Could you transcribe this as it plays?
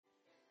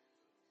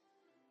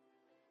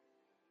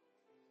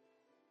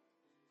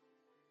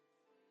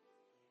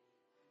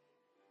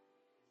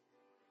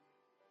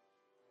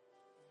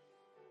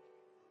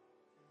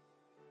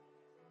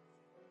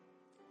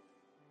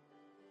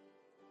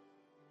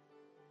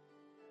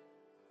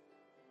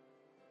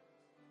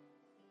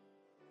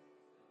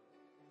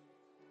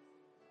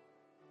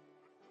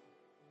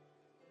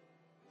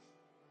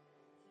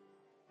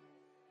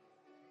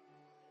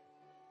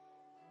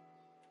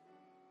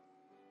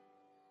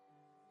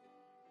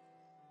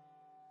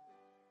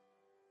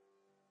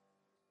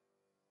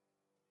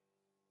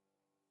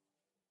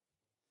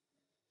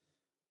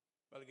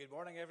Well, good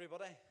morning,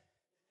 everybody.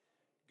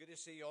 Good to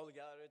see you all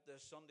gathered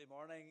this Sunday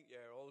morning.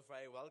 You're all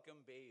very welcome,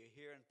 be you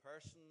here in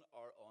person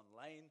or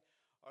online,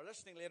 or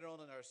listening later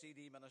on in our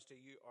CD ministry.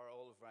 You are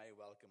all very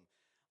welcome.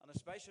 And a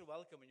special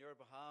welcome on your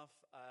behalf,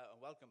 and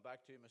welcome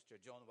back to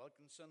Mr. John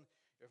Wilkinson.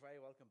 You're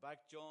very welcome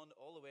back, John,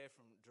 all the way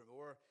from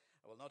Dromore.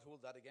 I will not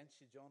hold that against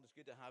you, John. It's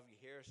good to have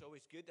you here. It's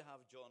always good to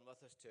have John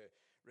with us to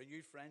renew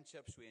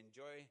friendships. We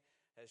enjoy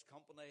his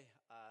company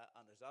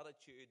and his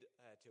attitude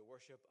to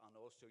worship, and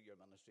also your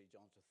ministry,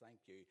 John. So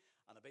thank you.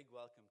 And a big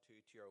welcome to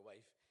your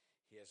wife,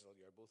 Hazel.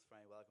 You're both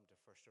very welcome to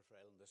First of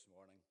Ireland this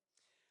morning.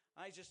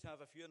 I just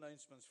have a few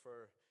announcements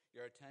for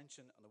your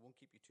attention, and I won't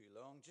keep you too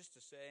long. Just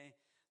to say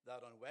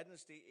that on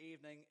Wednesday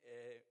evening,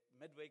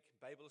 midweek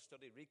Bible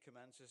study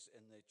recommences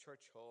in the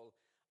church hall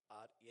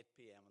at 8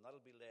 p.m, and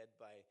that'll be led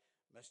by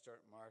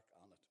Mr. Mark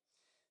Annett.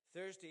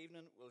 Thursday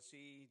evening, we'll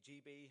see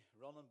GB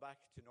running back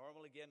to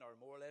normal again, or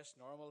more or less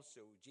normal,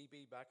 so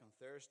GB back on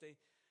Thursday.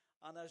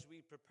 And as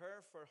we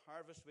prepare for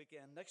Harvest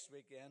Weekend next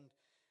weekend,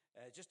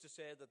 just to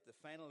say that the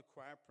final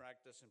choir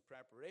practice in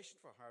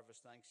preparation for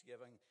Harvest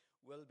Thanksgiving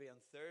will be on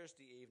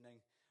Thursday evening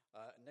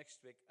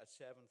next week at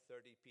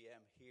 7:30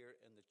 p.m. here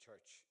in the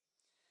church.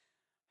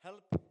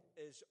 Help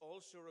is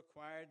also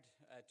required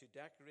to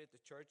decorate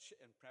the church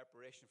in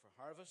preparation for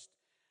harvest.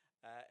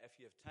 If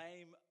you have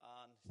time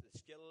and the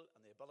skill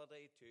and the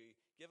ability to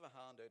give a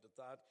hand out at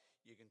that,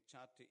 you can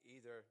chat to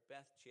either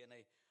Beth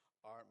Cheney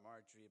or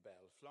Marjorie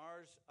Bell.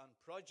 Flowers and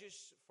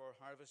produce for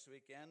Harvest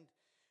Weekend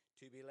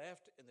to be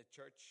left in the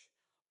church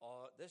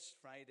this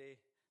Friday,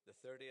 the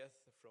 30th,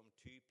 from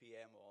 2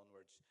 p.m.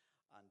 onwards,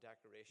 and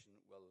decoration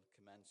will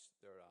commence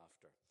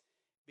thereafter.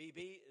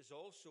 BB is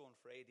also on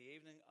Friday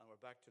evening, and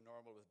we're back to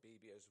normal with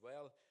BB as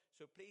well.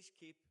 So please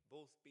keep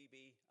both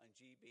BB and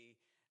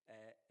GB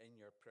in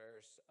your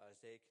prayers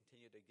as they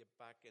continue to get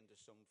back into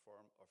some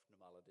form of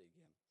normality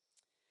again.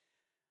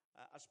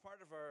 As part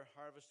of our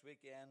Harvest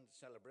Weekend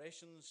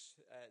celebrations,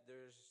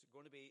 there's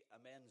going to be a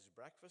men's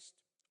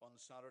breakfast on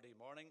Saturday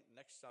morning,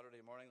 next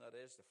Saturday morning, that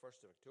is, the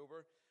 1st of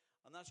October,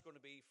 and that's going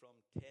to be from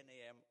 10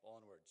 a.m.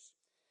 onwards.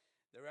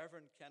 The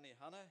Reverend Kenny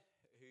Hanna,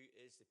 who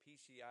is the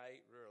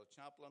PCI Rural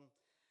Chaplain,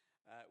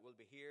 will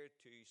be here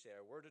to say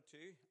a word or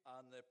two,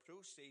 and the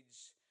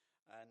proceeds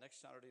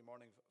next Saturday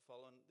morning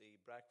following the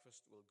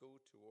breakfast will go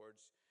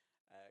towards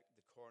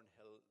the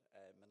Cornhill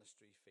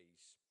ministry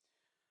fees.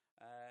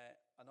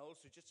 And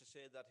also just to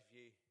say that if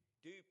you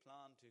do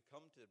plan to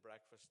come to the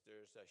breakfast,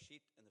 there's a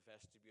sheet in the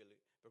vestibule. It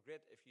would be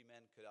great if you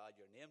men could add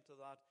your name to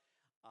that,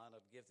 and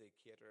it'd give the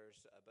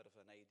caterers a bit of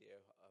an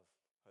idea of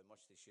how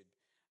much they should,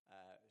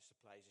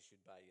 supplies they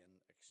should buy in,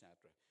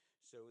 etc.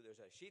 So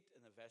there's a sheet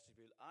in the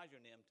vestibule, add your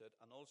name to it,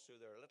 and also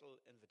there are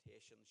little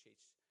invitation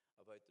sheets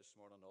about this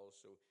morning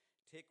also.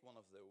 Take one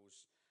of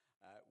those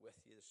with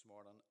you this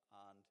morning,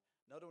 and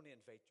not only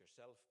invite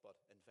yourself, but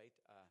invite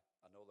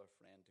another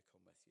friend to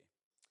come with you.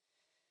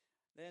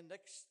 Then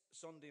next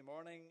Sunday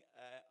morning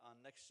and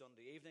next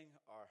Sunday evening,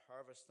 our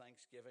Harvest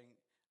Thanksgiving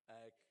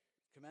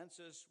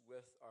commences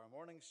with our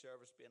morning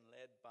service being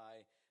led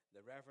by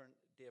the Reverend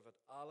David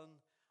Allen.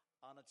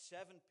 And at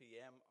 7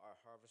 p.m, our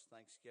Harvest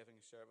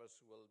Thanksgiving service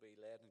will be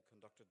led and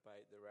conducted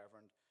by the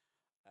Reverend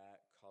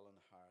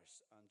Colin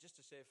Harris. And just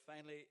to say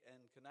finally,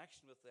 in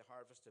connection with the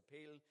Harvest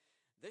Appeal,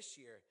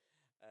 this year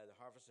the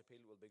Harvest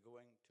Appeal will be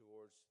going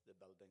towards the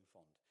Building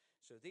Fund.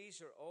 So these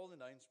are all the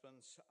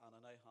announcements, and I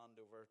now hand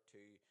over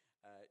to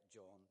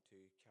John to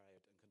carry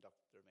out and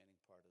conduct the remaining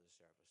part of the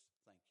service.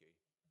 Thank you.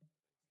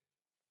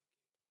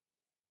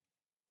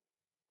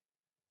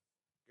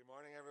 Good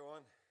morning,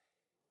 everyone.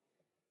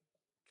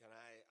 Can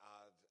I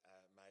add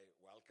my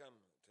welcome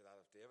to that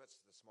of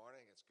David's this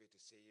morning? It's good to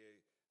see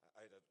you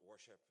out at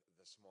worship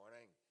this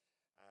morning.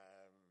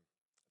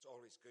 It's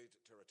always good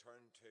to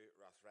return to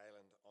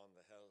Rathryland on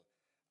the Hill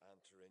and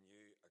to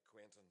renew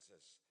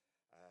acquaintances.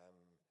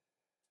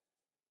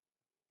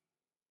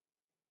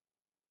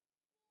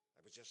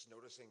 I was just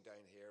noticing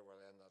down here,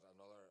 that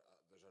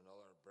there's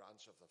another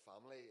branch of the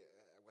family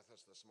with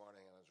us this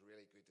morning, and it's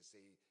really good to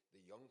see the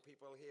young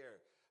people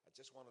here. I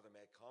just wanted to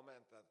make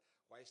comment that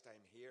whilst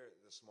I'm here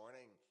this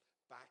morning,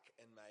 back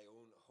in my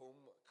own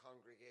home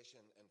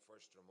congregation in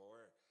First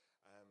Dromore,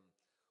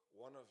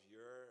 one of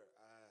your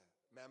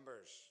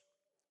members,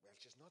 well,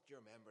 she's not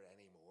your member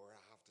anymore,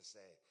 I have to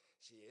say.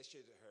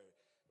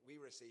 We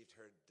received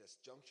her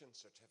disjunction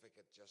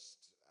certificate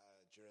just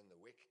during the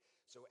week.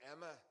 So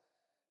Emma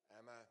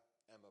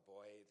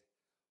Boyd,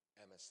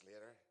 Emma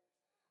Slater,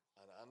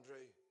 and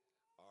Andrew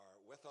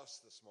are with us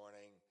this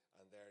morning,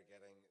 and they're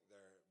getting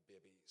their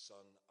baby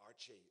son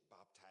Archie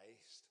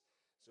baptised.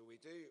 So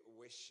we do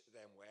wish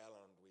them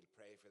well, and we'll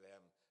pray for them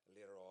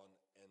later on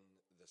in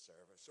the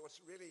service. So it's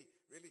really,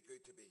 really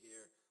good to be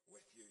here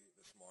with you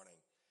this morning.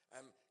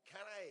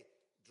 Can I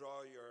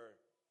draw your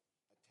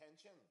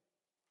attention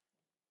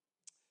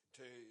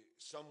to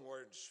some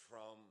words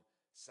from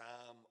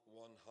Psalm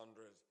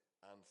 103?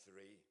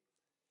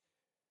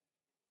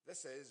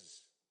 This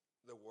is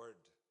the word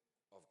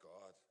of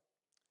God.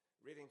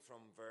 Reading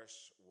from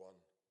verse 1.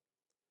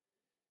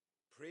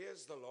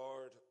 Praise the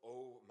Lord,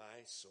 O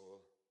my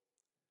soul,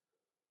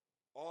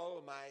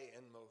 all my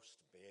inmost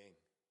being.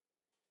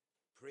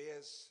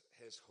 Praise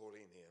his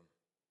holy name.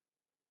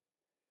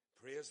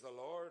 Praise the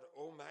Lord,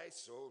 O my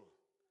soul,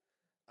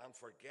 and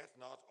forget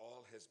not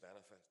all his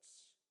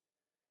benefits,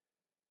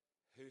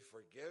 who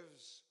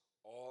forgives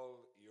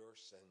all your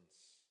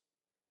sins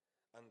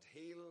and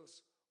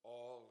heals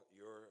all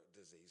your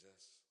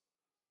diseases,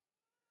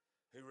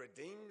 who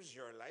redeems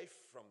your life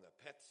from the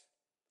pit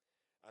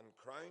and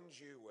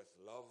crowns you with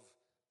love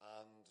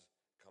and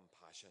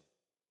compassion,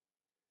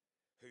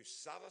 who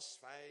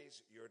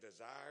satisfies your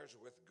desires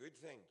with good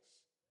things,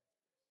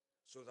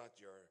 so that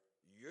your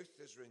youth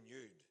is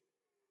renewed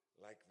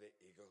like the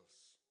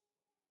eagles.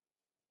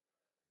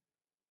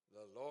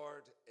 The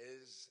Lord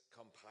is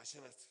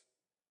compassionate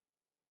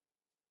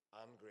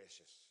and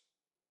gracious,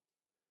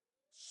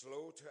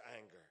 slow to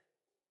anger,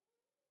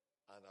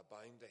 and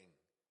abounding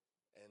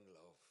in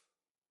love.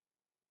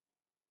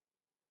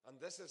 And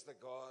this is the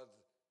God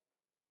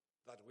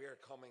that we're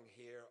coming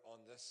here on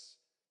this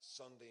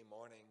Sunday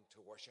morning to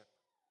worship.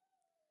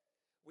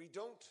 We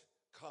don't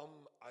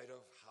come out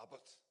of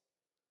habit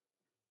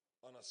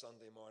on a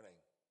Sunday morning,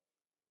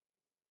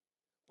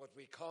 but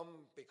we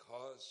come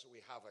because we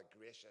have a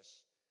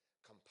gracious,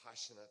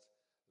 compassionate,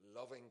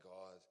 loving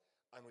God,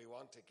 and we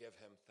want to give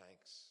him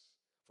thanks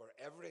for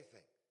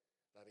everything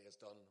that he has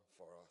done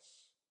for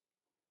us.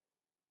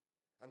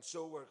 And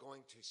so we're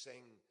going to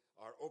sing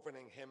our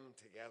opening hymn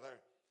together,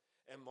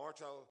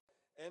 Immortal,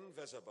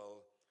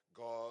 Invisible,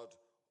 God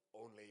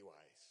Only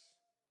Wise.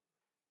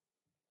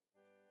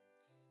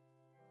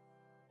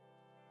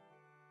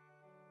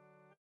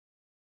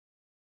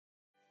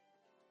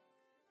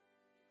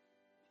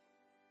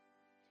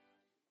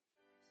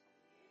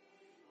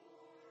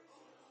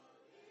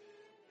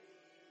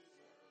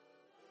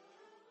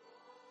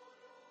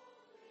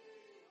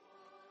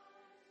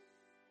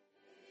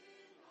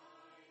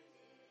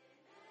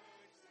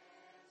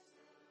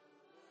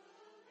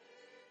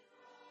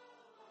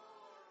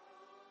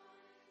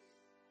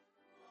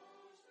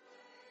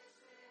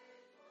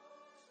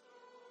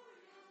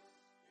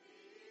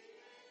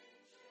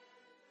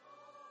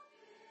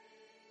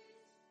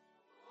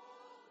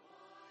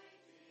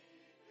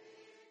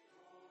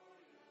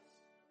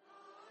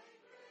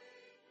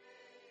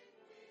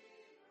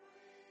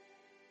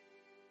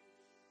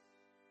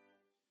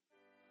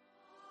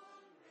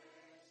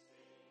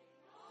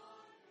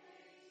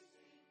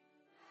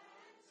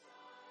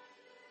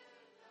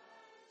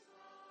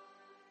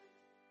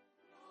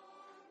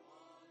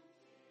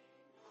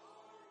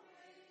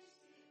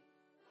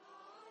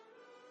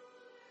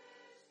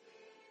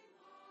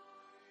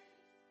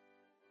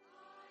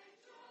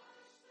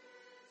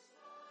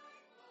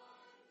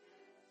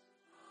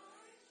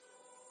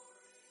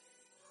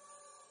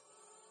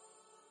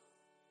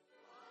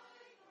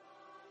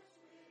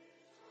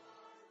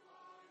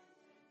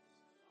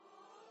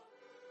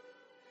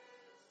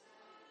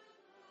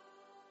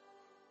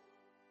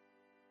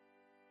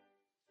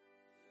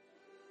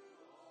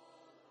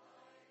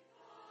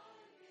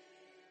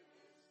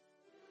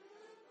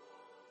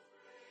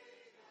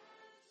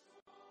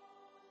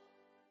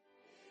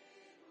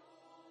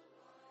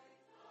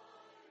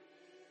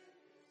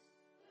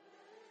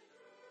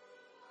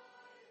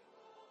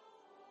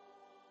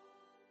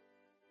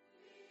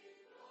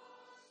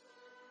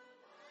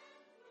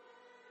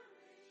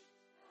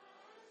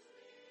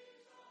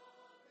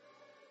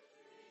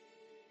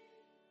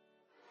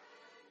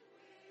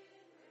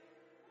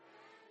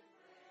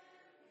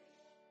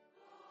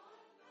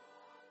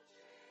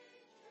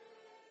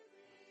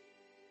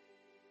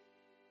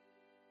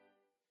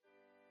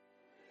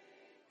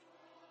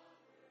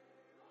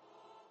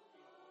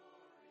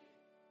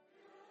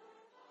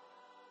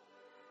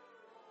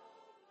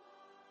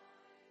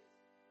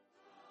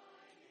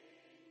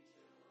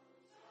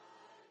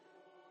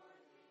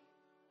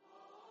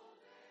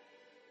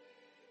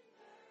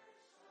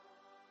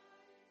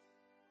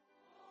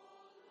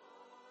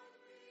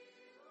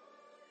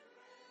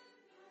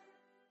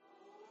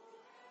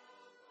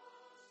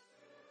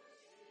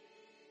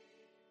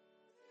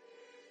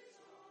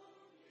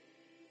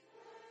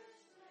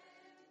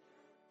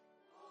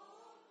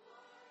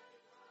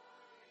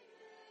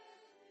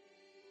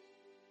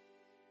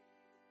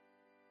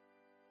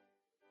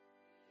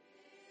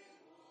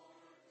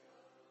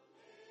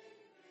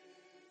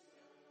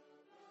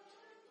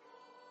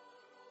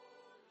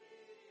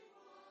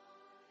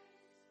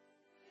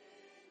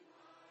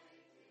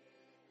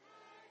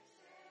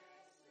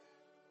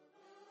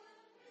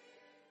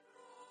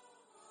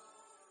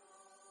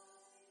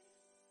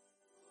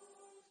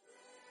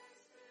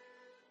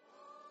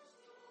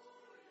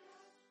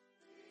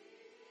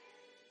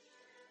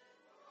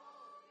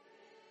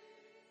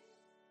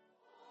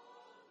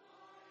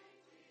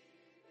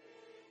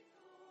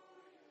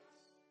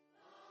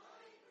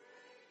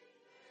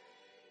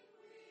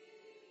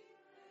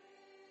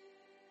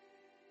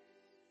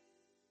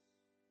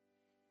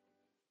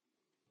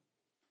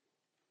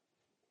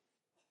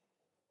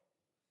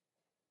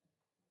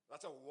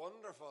 That's a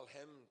wonderful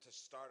hymn to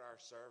start our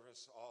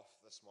service off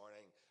this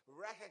morning,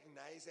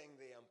 recognizing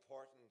the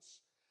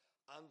importance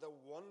and the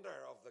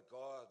wonder of the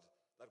God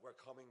that we're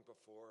coming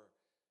before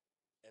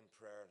in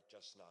prayer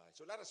just now.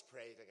 So let us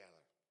pray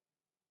together.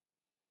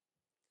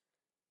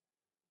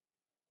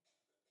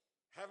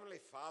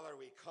 Heavenly Father,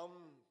 we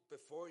come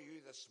before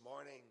you this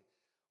morning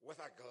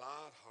with a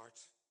glad heart.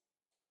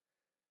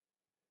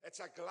 It's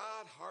a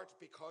glad heart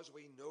because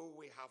we know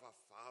we have a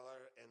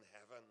Father in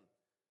heaven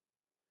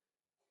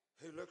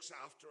who looks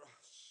after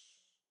us.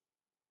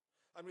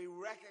 And we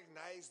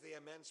recognize the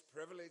immense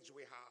privilege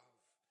we have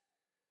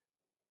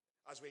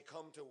as we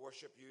come to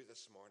worship you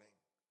this morning.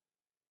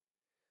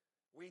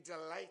 We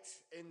delight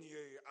in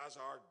you as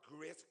our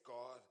great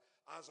God,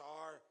 as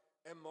our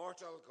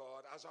immortal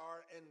God, as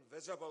our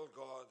invisible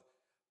God,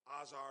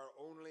 as our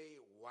only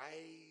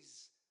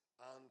wise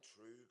and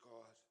true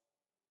God.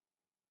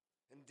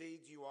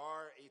 Indeed, you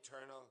are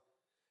eternal.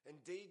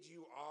 Indeed,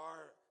 you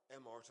are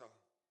immortal.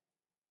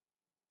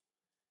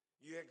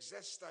 You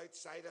exist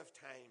outside of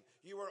time.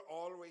 You are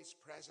always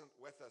present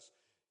with us.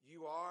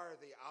 You are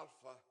the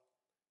Alpha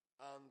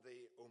and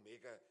the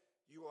Omega.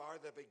 You are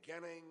the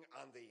beginning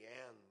and the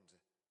end.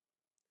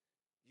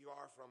 You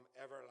are from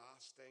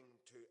everlasting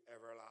to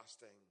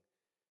everlasting,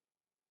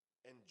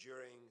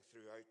 enduring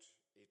throughout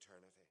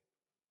eternity.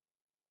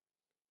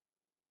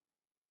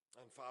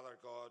 And Father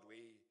God,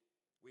 we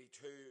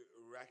too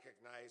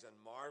recognize and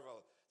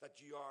marvel that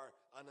you are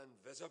an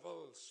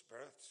invisible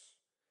spirit,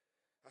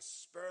 a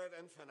spirit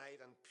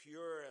infinite and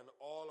pure in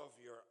all of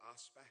your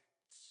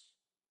aspects.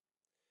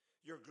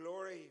 Your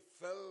glory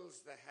fills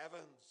the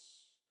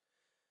heavens,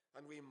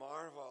 and we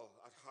marvel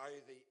at how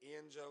the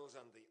angels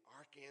and the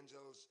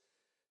archangels,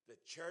 the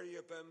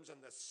cherubims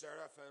and the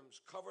seraphims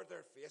covered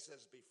their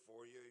faces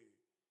before you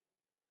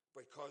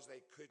because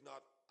they could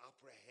not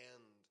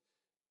apprehend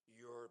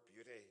your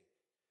beauty.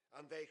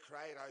 And they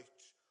cried out,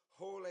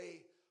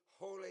 "Holy,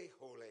 holy,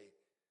 holy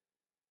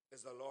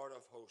is the Lord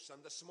of hosts."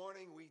 And this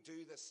morning we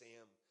do the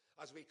same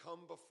as we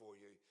come before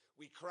you.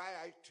 We cry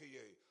out to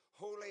you,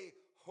 "Holy,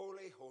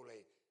 holy,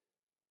 holy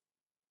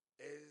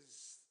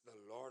is the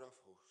Lord of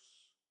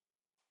hosts."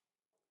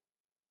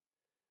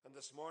 And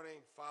this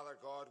morning, Father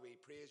God, we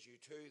praise you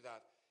too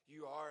that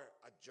you are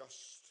a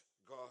just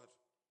God,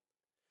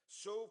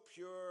 so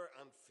pure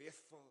and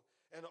faithful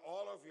in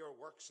all of your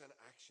works and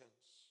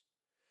actions.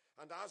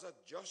 And as a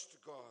just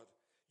God,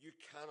 you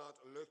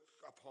cannot look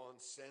upon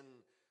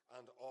sin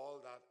and all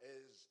that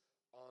is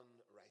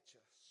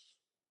unrighteous.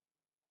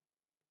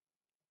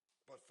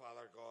 But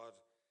Father God,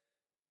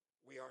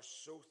 we are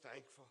so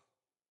thankful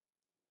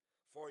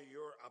for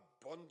your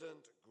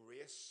abundant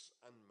grace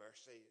and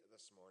mercy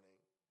this morning.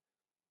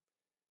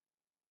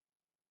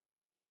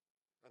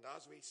 And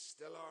as we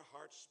still our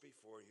hearts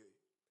before you,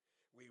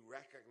 we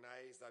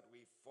recognize that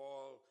we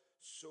fall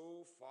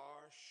so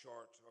far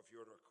short of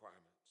your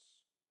requirements.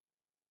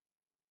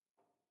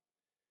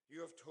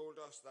 You have told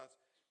us that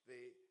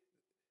the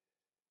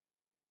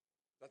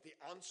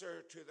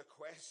answer to the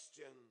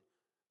question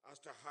as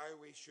to how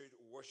we should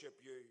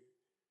worship you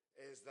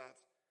is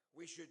that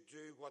we should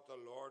do what the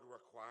Lord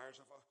requires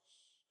of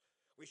us.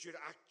 We should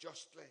act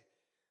justly.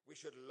 We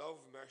should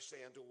love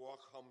mercy and to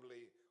walk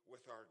humbly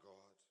with our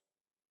God.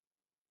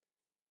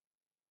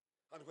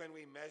 And when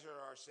we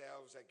measure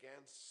ourselves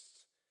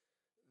against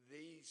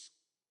these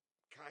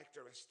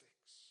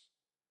characteristics,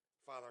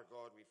 Father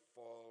God, we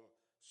fall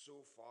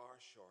so far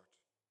short.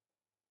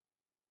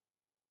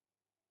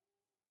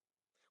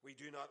 We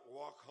do not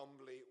walk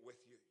humbly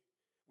with you.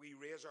 We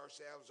raise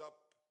ourselves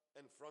up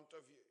in front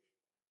of you.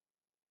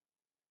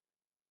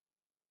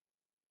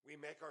 We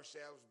make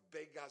ourselves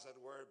big, as it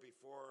were,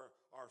 before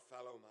our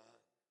fellow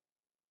man.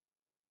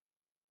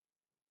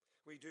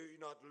 We do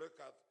not look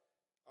at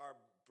our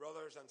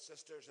brothers and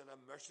sisters in a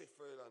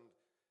merciful and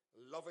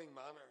loving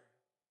manner.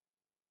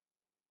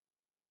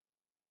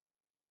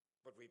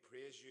 But we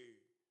praise you,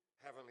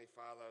 Heavenly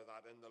Father,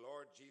 that in the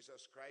Lord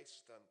Jesus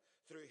Christ and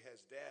through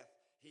his death,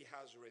 he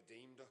has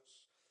redeemed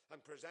us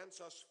and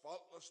presents us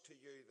faultless to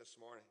you this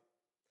morning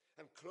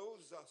and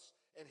clothes us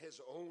in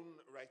his own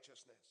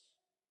righteousness.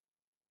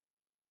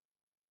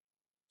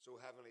 So,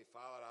 Heavenly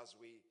Father, as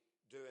we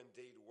do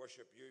indeed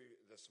worship you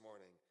this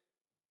morning,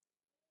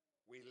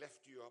 we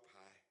lift you up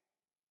high.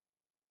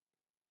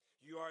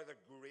 You are the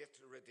great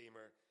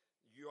Redeemer.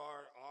 You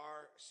are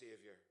our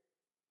Savior.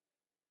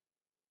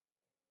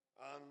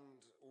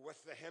 And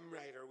with the hymn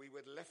writer, we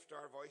would lift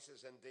our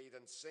voices indeed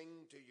and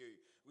sing to you.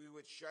 We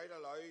would shout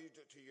aloud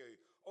to you,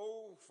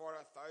 "Oh, for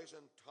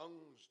 1,000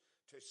 tongues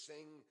to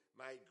sing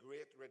my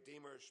great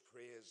Redeemer's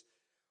praise,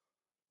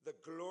 the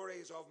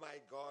glories of my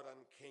God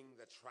and King,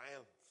 the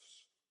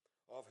triumphs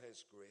of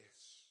his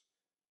grace.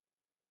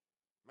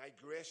 My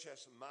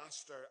gracious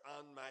Master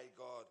and my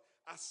God,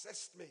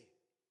 assist me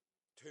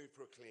to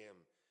proclaim,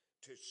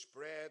 to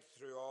spread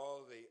through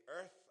all the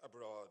earth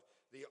abroad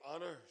the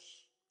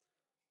honors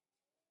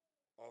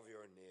of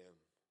your name."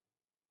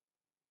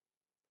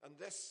 And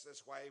this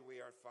is why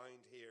we are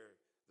found here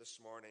this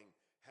morning,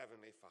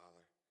 Heavenly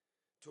Father,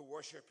 to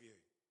worship you,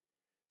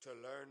 to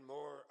learn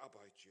more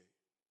about you.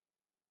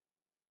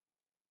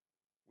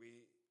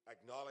 We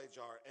acknowledge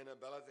our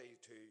inability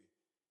to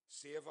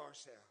save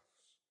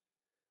ourselves.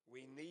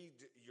 We need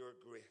your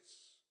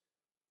grace.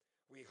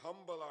 We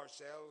humble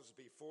ourselves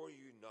before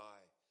you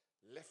now,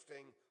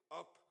 lifting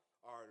up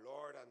our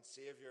Lord and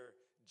Saviour,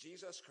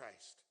 Jesus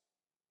Christ.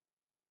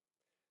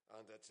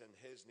 And it's in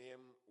his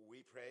name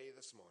we pray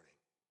this morning.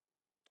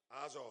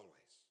 As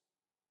always,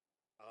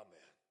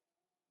 amen.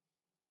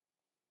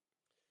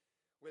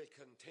 We'll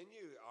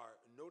continue our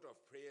note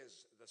of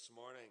praise this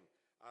morning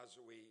as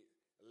we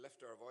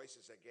lift our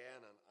voices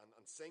again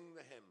and sing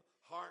the hymn,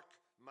 Hark,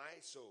 my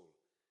soul,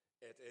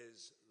 it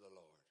is the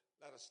Lord.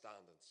 Let us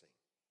stand and sing.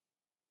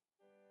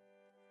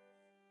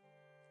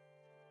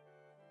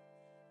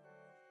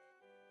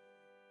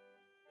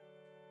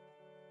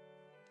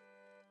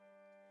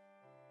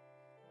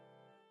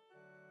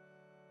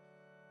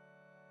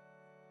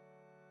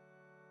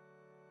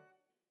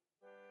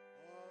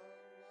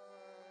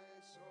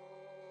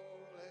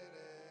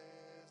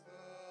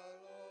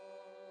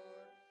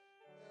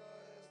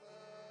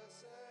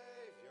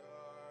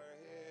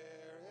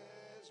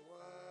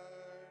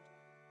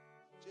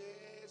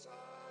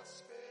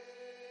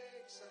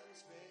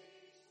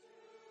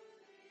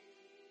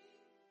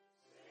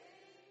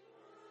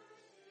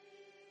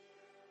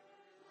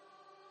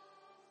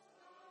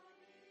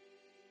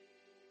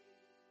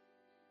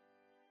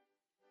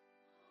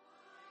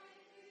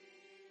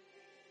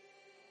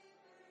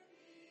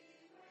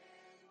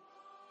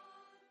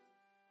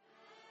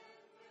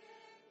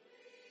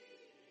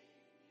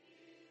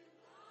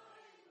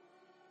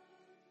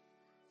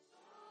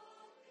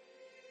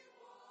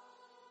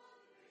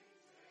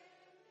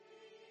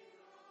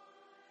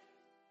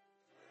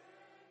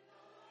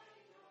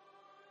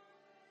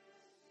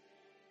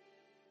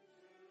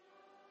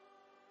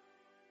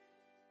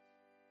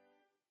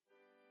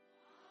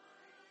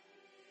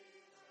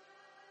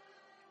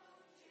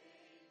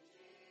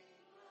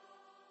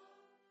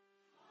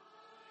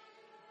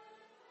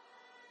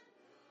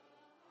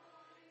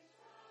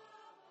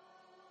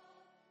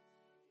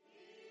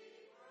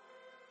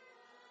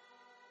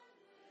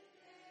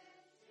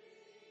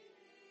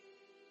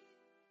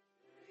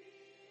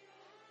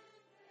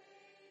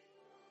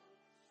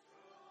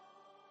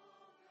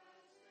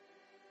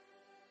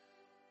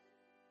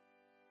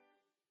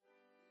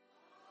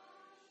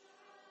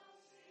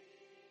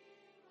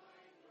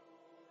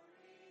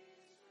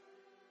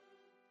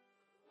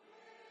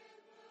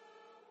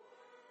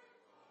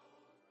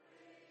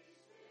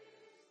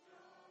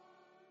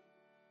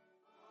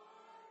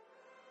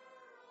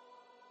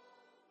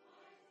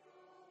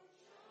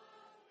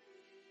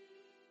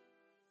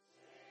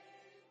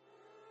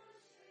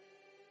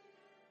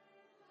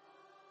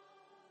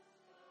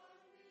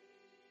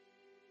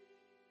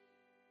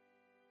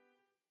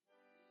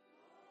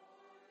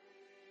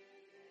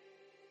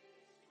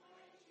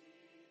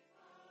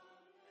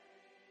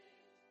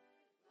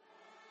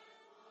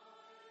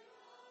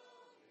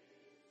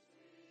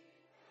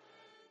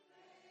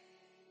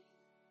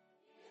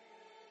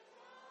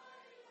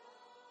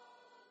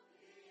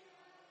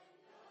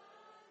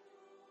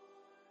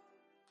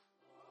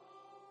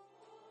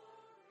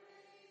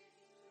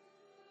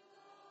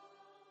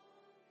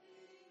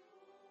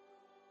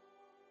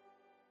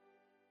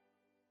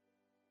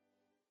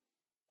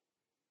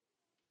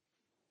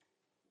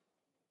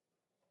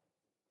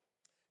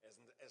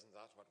 Isn't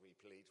that what we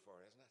plead for,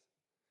 isn't it?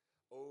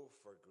 Oh,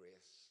 for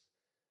grace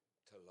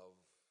to love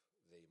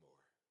thee more.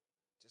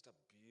 Just a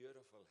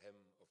beautiful hymn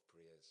of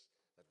praise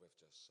that we've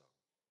just sung.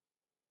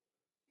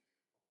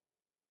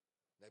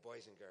 Now,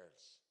 boys and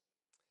girls,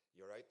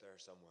 you're out there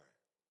somewhere.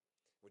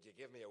 Would you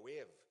give me a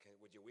wave?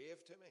 Would you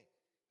wave to me?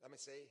 Let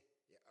me see.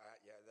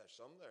 Yeah, there's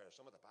some there.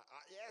 Some at the back.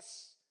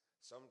 Yes!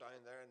 Some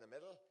down there in the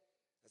middle.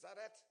 Is that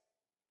it?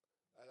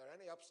 Are there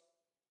any ups?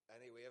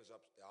 Any waves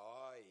up?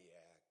 Oh,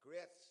 yeah.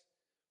 Great.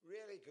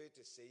 Really good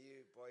to see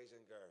you, boys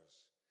and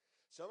girls.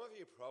 Some of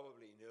you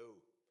probably know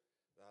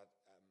that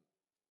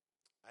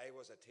I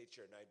was a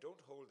teacher. Now, don't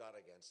hold that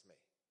against me.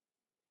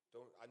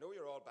 I know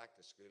you're all back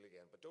to school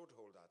again, but don't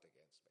hold that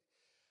against me.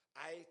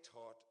 I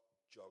taught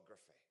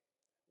geography.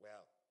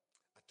 Well,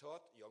 I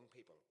taught young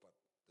people, but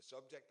the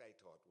subject I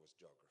taught was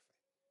geography.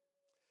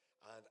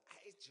 And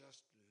I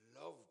just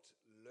loved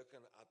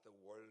looking at the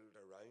world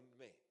around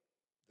me.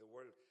 The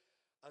world.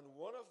 And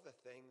one of the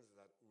things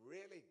that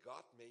really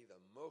got me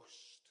the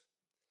most,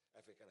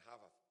 if we can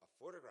have a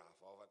photograph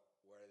of it,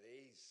 were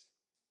these.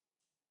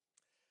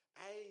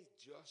 I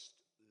just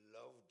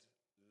loved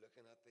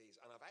looking at these.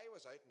 And if I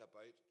was out and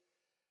about,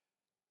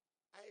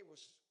 I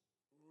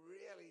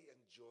really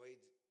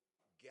enjoyed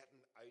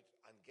getting out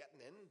and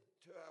getting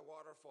into a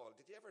waterfall.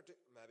 Did you ever do,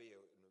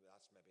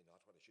 that's maybe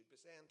not what I should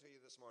be saying to you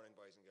this morning,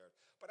 boys and girls,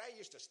 but I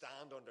used to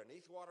stand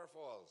underneath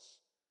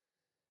waterfalls.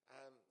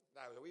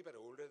 Now, I was a wee bit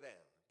older then,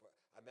 but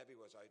I maybe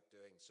was out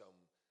doing some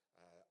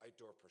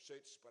outdoor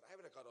pursuits, but I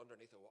would have got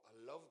underneath I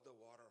loved the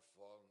water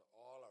falling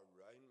all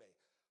around me.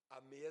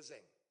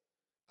 Amazing.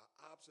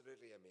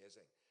 Absolutely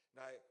amazing.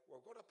 Now,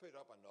 we're going to put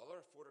up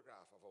another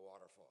photograph of a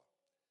waterfall.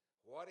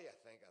 What do you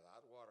think of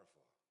that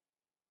waterfall?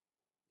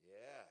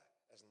 Yeah,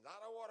 isn't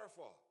that a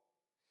waterfall?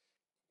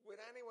 Would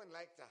anyone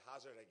like to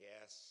hazard a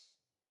guess?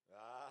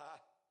 Now,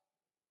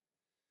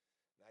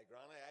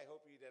 Granny, I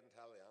hope you didn't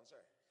tell the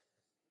answer.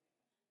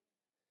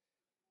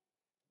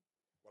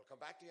 We'll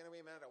come back to you in a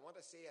wee minute. I want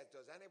to see it.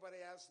 Does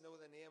anybody else know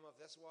the name of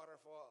this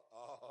waterfall?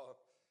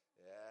 Oh,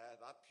 yeah,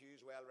 that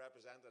pew's well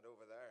represented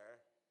over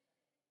there.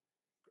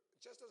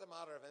 Just as a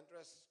matter of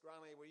interest,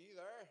 Granny, were you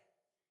there?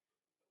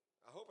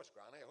 I hope it's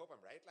Granny. I hope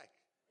I'm right, like.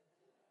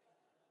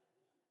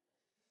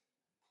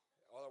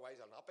 Otherwise,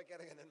 I'll not be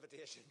getting an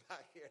invitation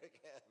back here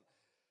again.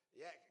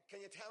 Yeah, can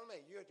you tell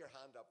me? You had your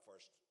hand up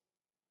first.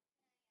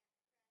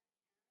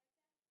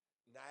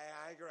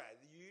 Niagara.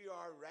 You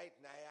are right.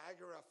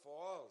 Niagara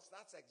Falls.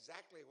 That's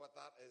exactly what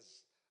that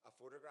is a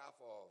photograph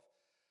of.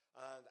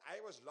 And I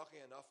was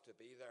lucky enough to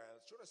be there. And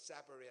it sort of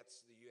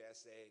separates the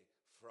USA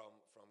from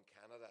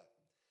Canada.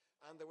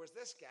 And there was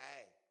this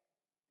guy.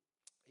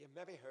 You've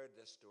maybe heard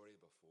this story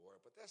before.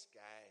 But this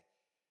guy,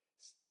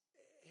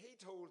 he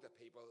told the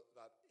people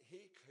that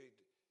he could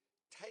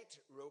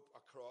tight rope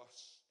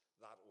across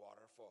that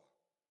waterfall.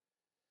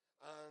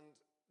 And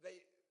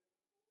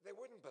they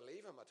wouldn't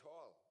believe him at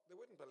all. They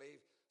wouldn't believe.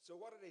 So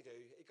what did he do?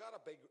 He got a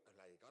big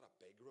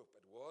rope.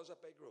 It was a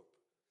big rope.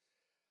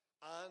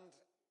 And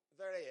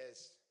there he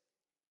is.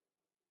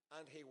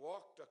 And he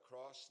walked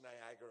across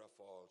Niagara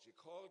Falls. You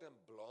called him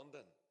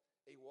Blondin.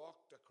 He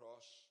walked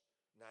across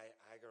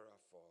Niagara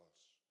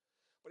Falls.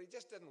 But he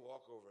just didn't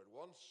walk over it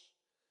once.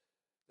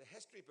 The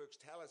history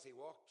books tell us he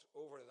walked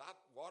over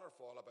that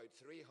waterfall about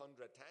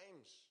 300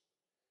 times.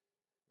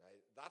 Now,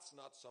 that's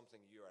not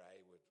something you or I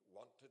would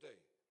want to do.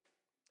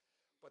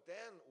 But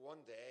then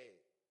one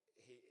day,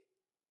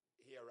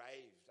 he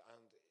arrived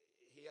and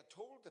he had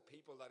told the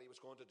people that he was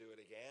going to do it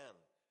again.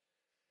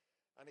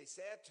 And he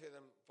said to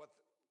them, but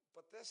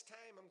this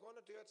time I'm going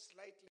to do it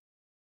slightly.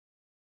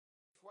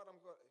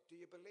 Do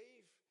you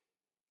believe?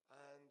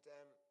 And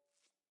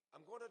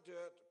I'm going to do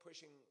it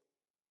pushing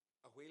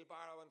a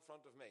wheelbarrow in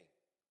front of me.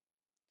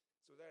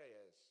 So there he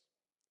is.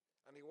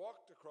 And he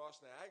walked across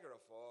Niagara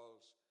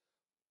Falls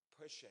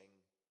pushing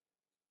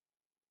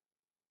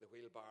the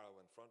wheelbarrow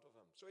in front of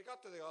him. So he got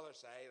to the other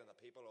side and the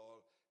people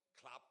all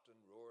clapped and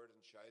roared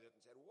and shouted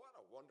and said, what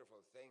a wonderful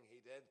thing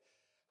he did.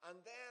 And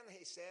then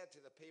he said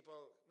to the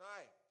people,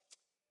 now,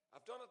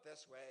 I've done it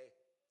this way.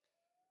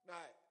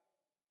 Now,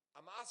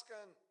 I'm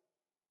asking,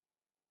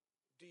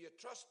 do you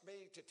trust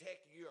me to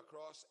take you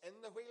across in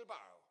the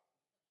wheelbarrow?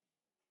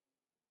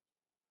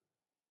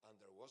 And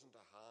there wasn't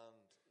a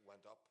hand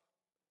went up.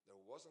 There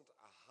wasn't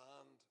a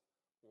hand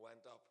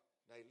went up.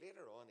 Now,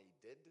 later on, he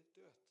did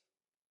do it.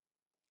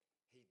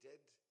 He did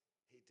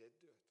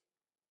do it.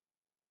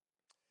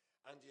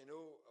 And you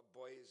know,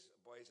 boys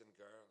and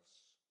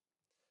girls,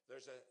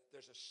 there's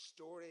a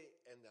story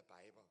in the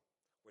Bible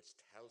which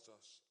tells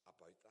us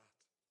about that.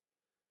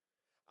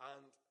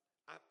 And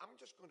I'm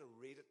just going to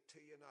read it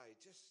to you now,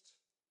 just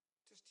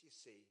you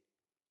see.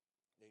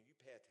 Now, you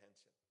pay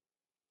attention.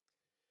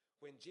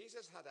 When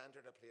Jesus had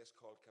entered a place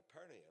called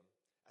Capernaum,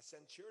 a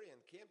centurion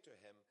came to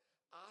him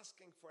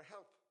asking for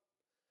help.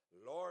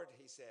 Lord,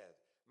 he said,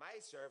 my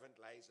servant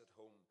lies at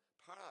home,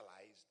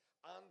 paralyzed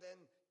and in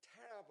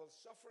terrible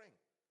suffering.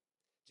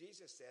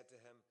 Jesus said to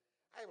him,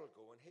 I will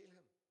go and heal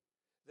him.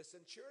 The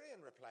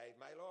centurion replied,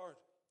 my Lord,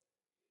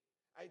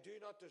 I do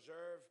not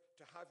deserve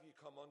to have you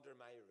come under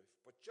my roof,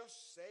 but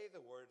just say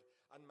the word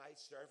and my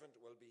servant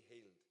will be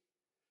healed.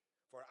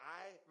 For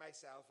I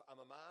myself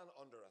am a man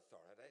under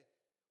authority,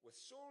 with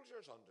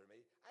soldiers under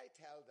me. I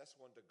tell this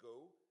one to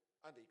go,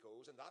 and he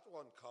goes, and that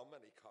one come,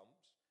 and he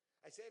comes.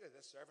 I say to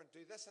this servant,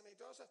 do this, and he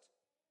does it.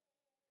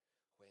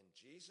 When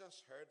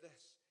Jesus heard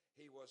this,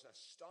 he was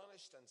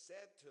astonished and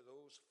said to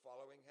those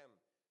following him,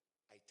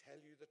 I tell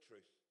you the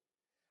truth,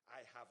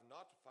 I have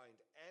not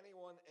found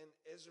anyone in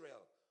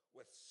Israel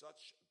with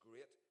such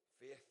great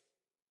faith.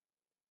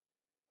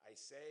 I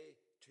say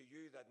to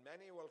you that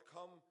many will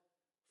come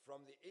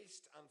from the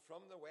east and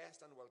from the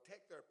west and will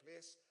take their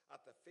place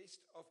at the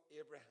feast of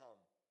Abraham,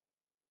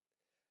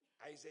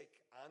 Isaac,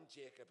 and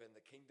Jacob in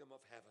the kingdom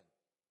of heaven.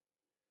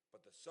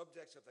 But the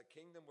subjects of the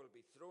kingdom will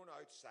be thrown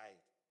outside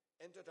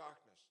into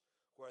darkness,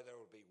 where there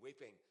will be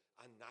weeping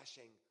and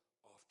gnashing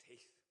of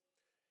teeth.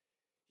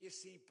 You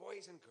see,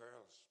 boys and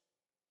girls,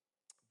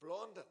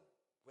 Blondin,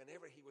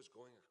 whenever he was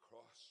going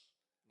across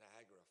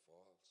Niagara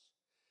Falls,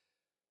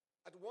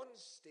 at one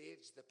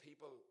stage the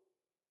people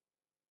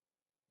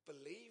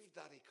believed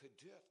that he could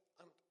do it.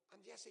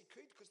 And yes, he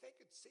could, because they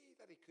could see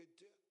that he could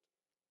do it,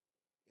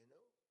 you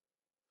know.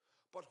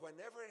 But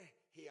whenever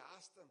he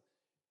asked them,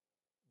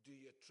 do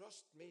you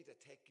trust me to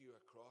take you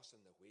across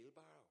in the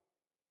wheelbarrow?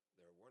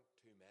 There weren't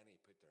too many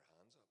put their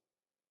hands up.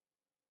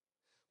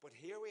 But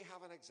here we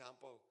have an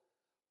example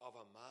of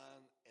a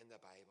man in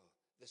the Bible,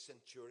 the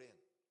centurion.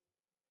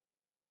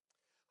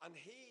 And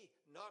he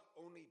not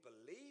only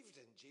believed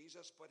in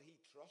Jesus, but he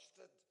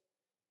trusted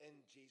in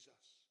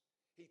Jesus.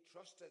 He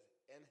trusted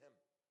in him.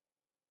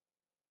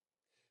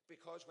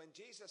 Because when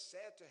Jesus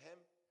said to him,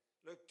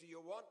 look, do you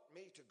want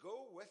me to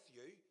go with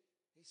you?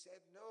 He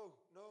said, no.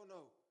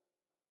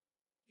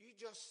 You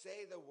just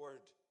say the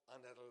word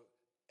and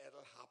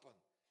it'll happen.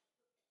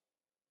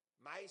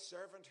 My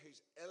servant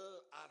who's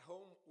ill at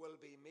home will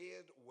be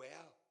made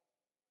well.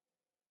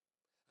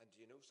 And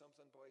do you know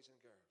something, boys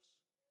and girls?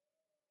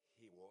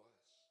 He was.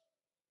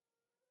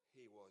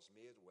 He was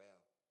made well.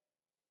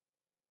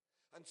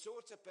 And so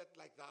it's a bit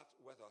like that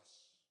with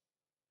us.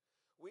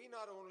 We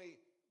not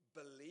only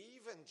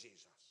believe in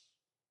Jesus,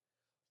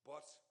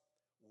 but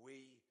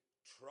we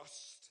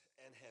trust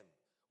in him.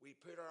 We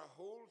put our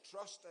whole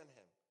trust in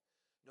him.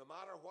 No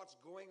matter what's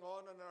going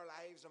on in our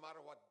lives, no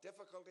matter what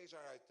difficulties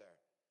are out there,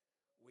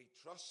 we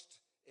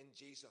trust in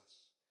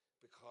Jesus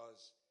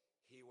because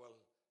he will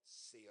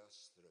see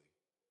us through.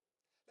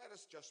 Let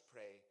us just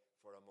pray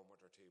for a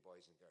moment or two,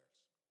 boys and girls.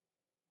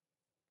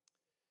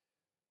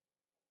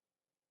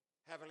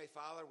 Heavenly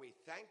Father, we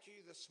thank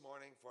you this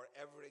morning for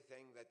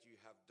everything that you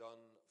have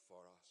done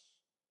for us.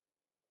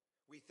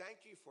 We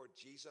thank you for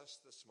Jesus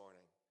this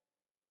morning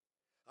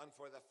and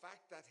for the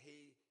fact that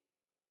he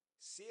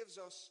saves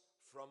us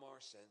from our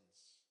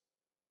sins.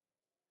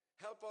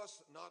 Help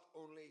us not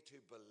only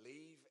to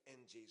believe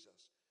in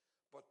Jesus,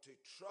 but to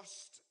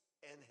trust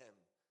in him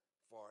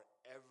for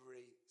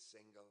every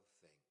single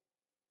thing.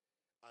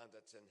 And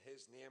it's in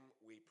his name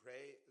we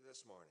pray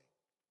this morning.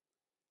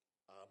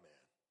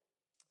 Amen.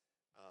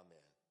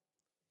 Amen.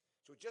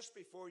 So just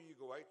before you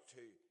go out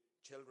to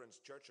children's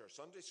church or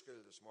Sunday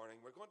school this morning,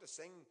 we're going to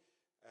sing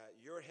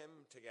your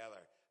hymn together,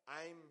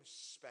 I'm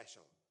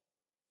Special.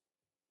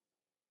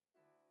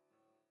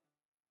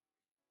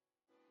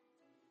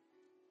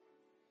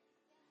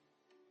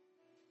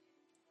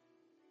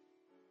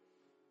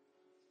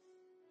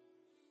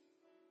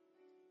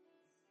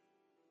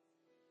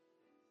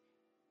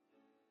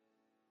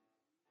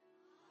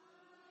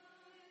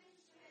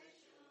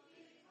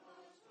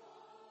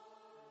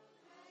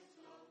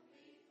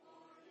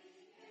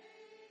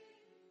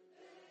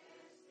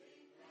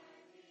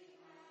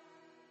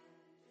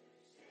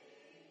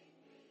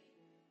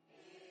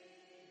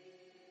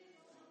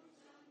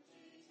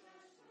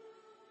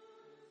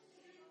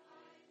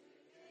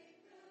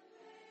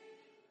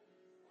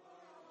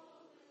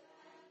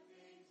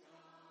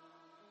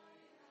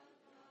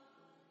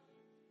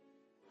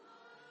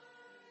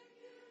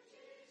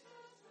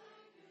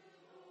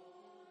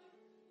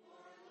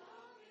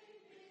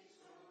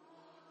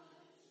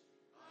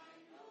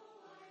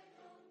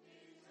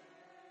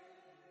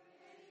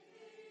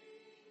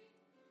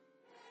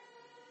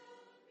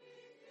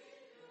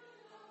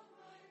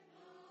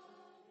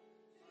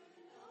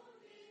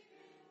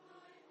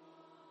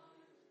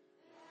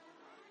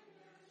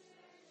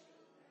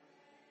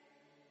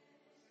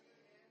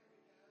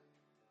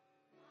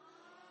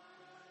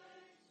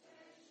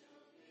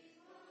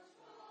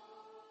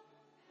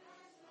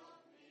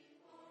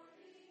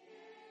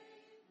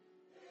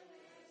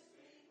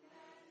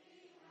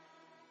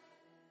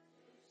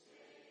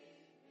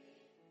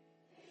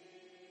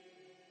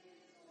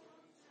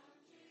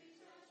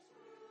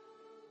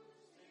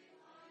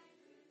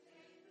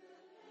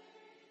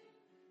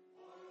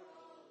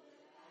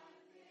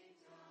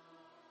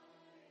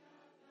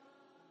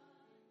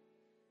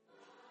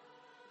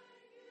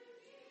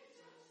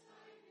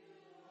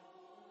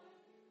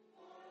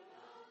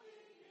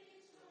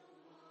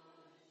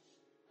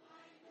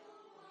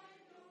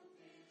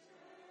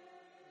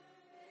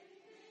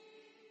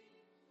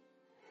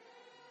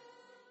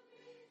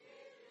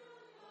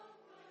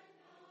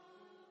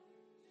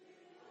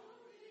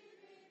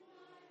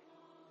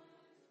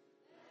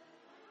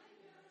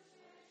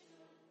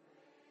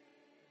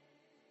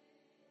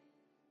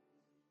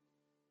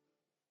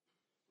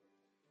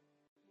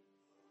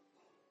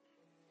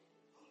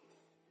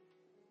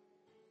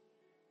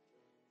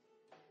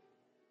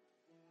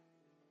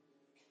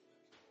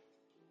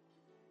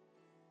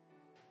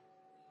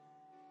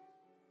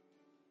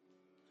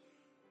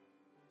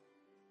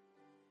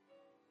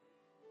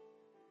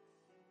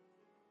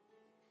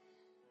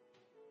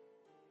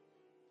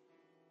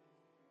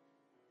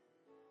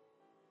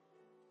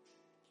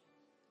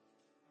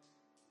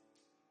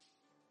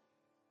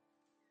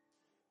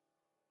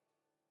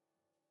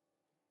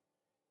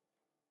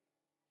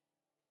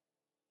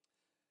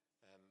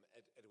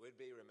 It would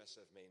be remiss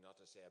of me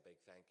not to say a big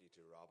thank you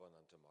to Robin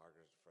and to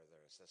Margaret for their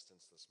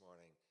assistance this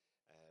morning.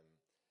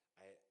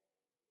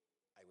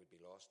 I would be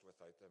lost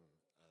without them,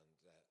 and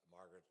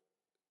Margaret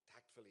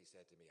tactfully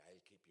said to me, I'll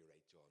keep you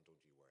right, John,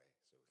 don't you worry.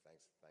 So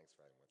thanks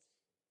very much.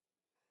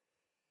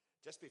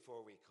 Just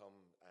before we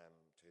come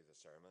to the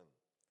sermon,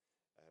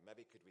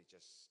 maybe could we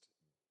just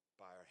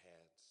bow our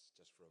heads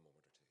just for a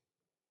moment or two.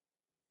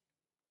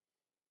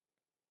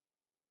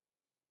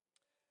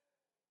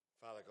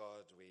 Father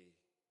God, we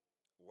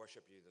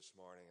worship you this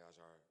morning as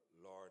our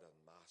Lord and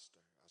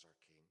Master, as our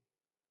King.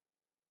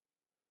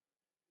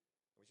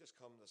 We just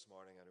come this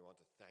morning and we want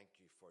to thank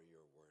you for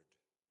your word.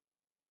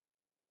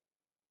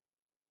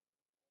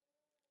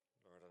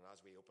 Lord, and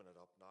as we open it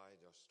up now,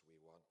 we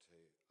want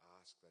to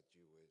ask that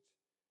you would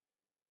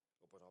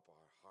open up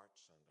our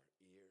hearts and our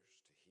ears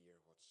to hear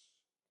what's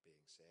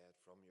being said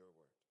from your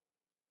word.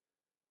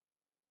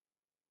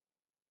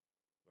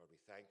 Lord, we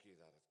thank you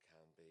that it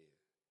can be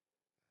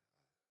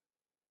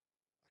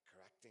a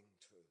correcting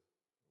tool.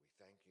 We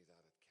thank you that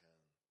it can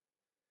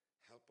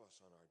help us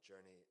on our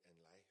journey in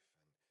life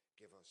and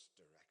give us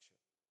direction.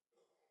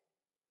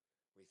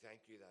 We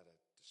thank you that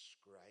it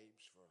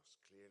describes for us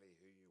clearly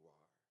who you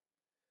are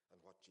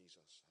and what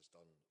Jesus has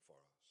done for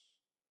us.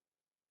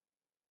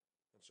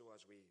 And so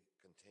as we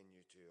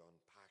continue to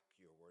unpack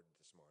your word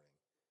this morning,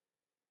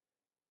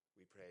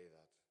 we pray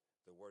that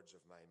the words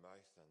of my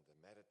mouth and the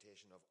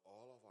meditation of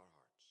all of our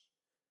hearts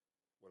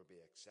will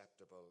be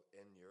acceptable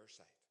in your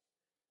sight,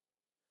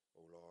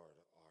 O Lord,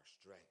 our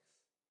strength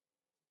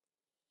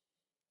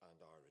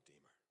and our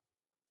Redeemer.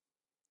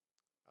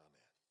 Amen.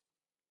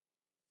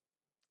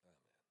 Amen.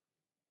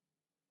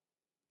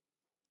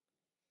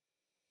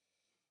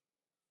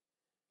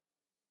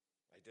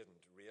 I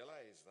didn't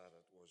realize that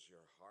it was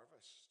your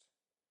harvest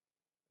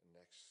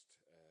next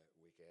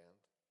weekend.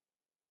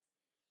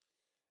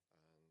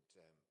 And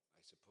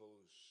I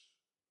suppose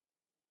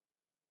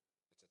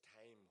it's a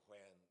time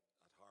when,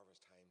 at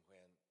harvest time,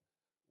 when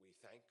we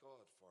thank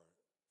God for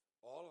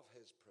all of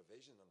his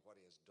provision and what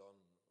he has done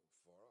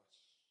for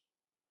us.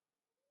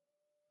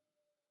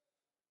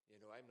 You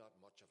know, I'm not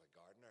much of a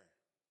gardener,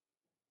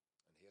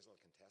 and Hazel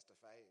can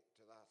testify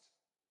to that.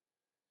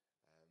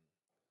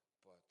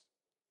 But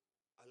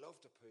I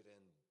love to put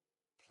in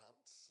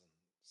plants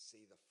and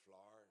see the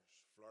flowers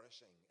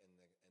flourishing in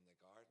the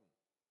garden.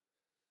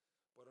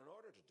 But in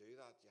order to do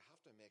that, you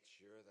have to make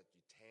sure that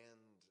you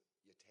tend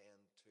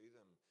to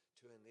them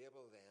to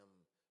enable them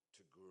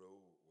to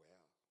grow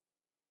well.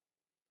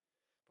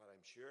 But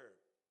I'm sure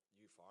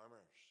you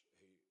farmers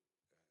who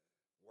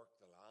work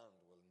the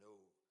land will know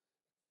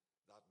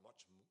that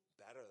much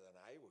better than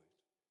I would,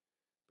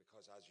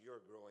 because as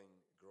you're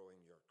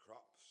growing your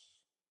crops,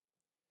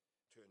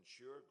 to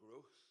ensure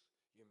growth,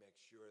 you make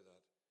sure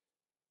that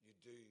you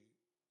do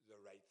the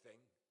right thing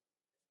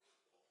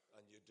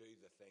and you do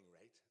the thing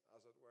right,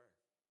 as it were.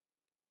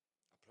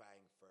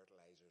 Applying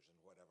fertilizers and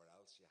whatever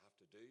else you have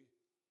to do.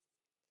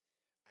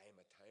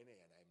 I'm a townie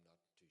and I'm not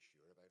too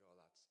sure about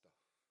all that stuff.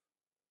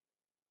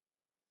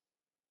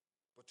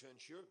 But to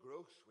ensure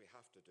growth, we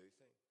have to do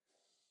things.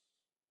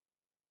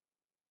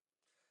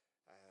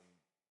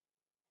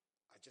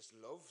 I just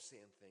love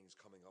seeing things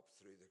coming up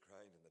through the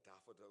ground, and the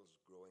daffodils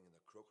growing and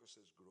the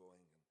crocuses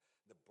growing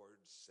and the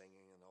birds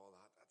singing and all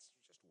that. That's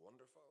just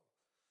wonderful.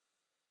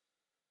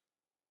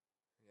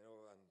 You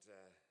know, and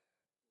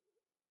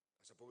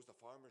I suppose the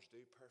farmers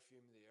do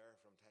perfume the air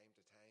from time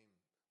to time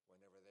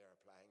whenever they're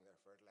applying their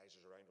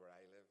fertilizers around where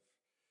I live.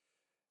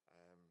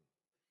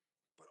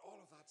 But all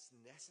of that's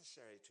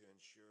necessary to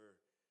ensure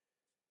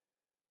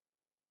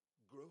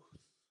growth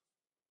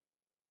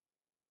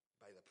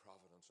by the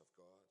providence of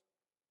God.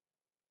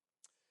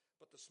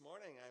 But this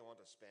morning I want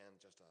to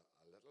spend just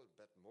a little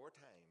bit more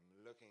time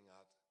looking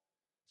at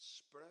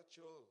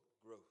spiritual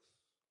growth.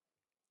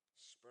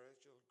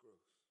 Spiritual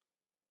growth.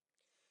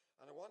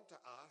 And I want to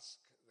ask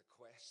the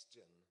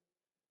question,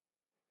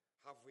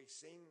 have we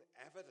seen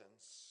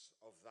evidence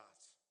of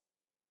that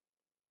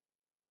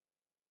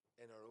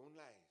in our own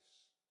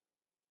lives?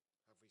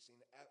 Have we seen,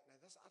 now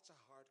that's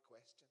a hard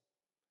question.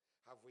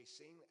 Have we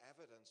seen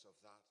evidence of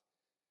that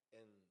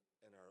in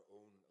our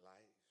own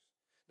lives?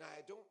 Now,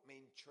 I don't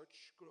mean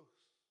church growth.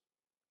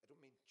 I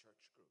don't mean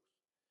church growth.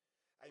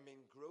 I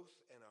mean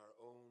growth in our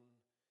own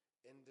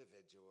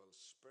individual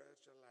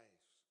spiritual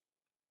lives.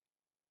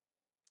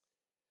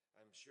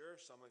 I'm sure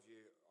some of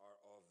you are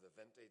of the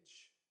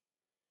vintage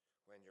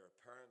when your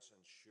parents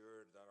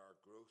ensured that our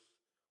growth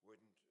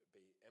wouldn't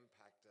be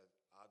impacted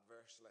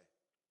adversely.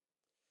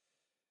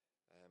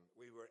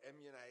 We were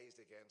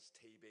immunized against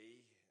TB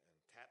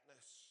and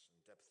tetanus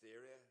and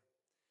diphtheria.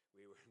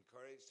 We were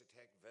encouraged to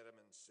take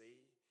vitamin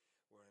C.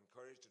 We're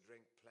encouraged to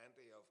drink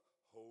plenty of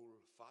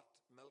whole fat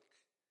milk.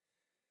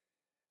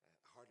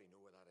 I hardly know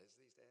what that is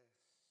these days.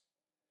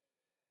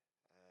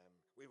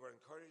 We were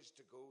encouraged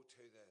to go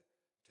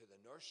to the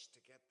nurse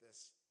to get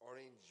this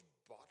orange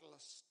bottle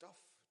of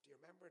stuff. Do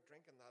you remember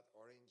drinking that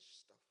orange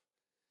stuff?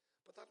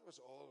 But that was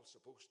all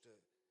supposed to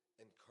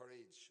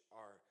encourage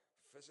our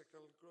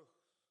physical growth.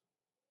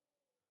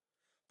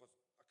 But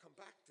I come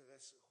back to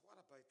this. What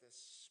about this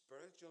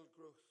spiritual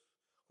growth,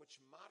 which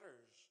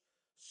matters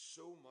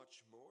so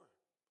much more?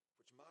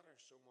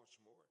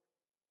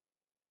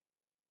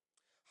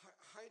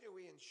 How do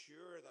we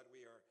ensure that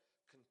we are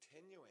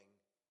continuing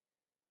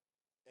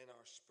in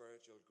our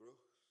spiritual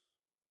growth?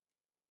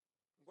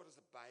 What does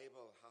the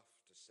Bible have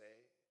to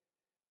say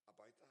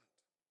about that?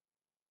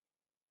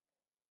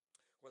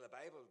 Well, the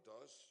Bible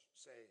does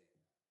say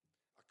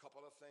a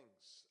couple of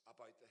things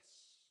about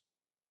this.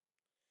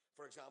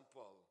 For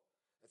example,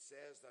 it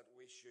says that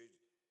we should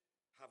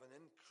have an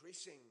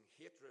increasing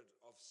hatred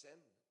of sin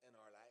in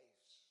our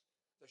lives.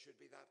 There should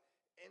be that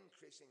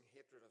increasing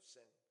hatred of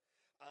sin.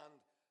 And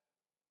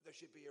there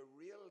should be a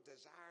real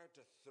desire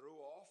to throw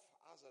off,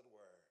 as it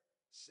were,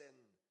 sin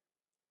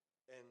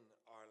in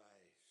our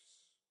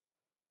lives.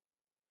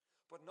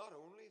 But not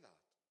only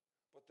that,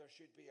 but there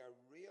should be a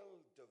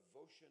real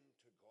devotion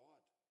to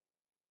God.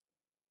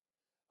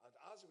 And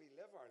as we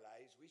live our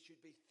lives, we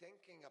should be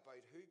thinking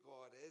about who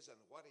God is and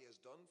what he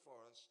has done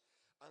for us.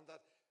 And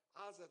that,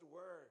 as it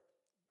were,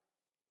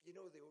 you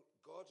know,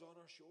 God's on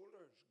our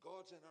shoulders.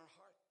 God's in our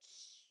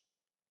hearts.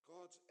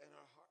 God's in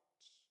our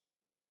hearts.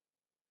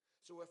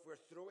 So if we're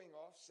throwing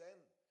off sin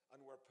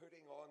and we're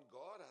putting on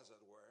God, as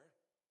it were,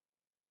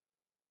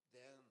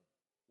 then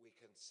we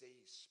can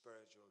see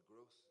spiritual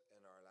growth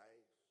in our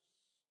lives.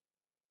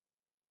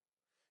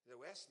 The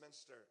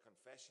Westminster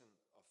Confession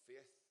of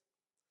Faith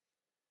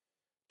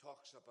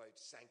talks about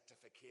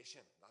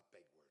sanctification, that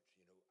big word.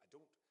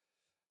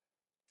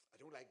 I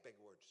don't like big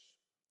words.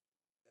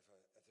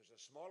 If there's a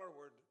smaller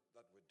word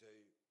that would do,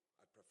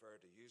 I'd prefer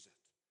to use it.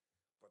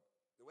 But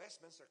the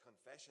Westminster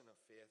Confession of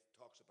Faith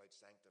talks about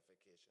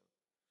sanctification.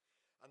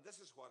 And this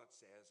is what it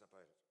says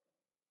about it.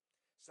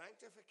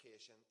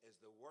 Sanctification is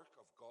the work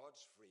of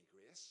God's free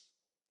grace,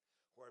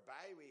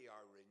 whereby we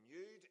are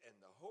renewed in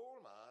the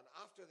whole man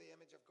after the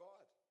image of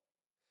God.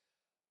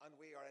 And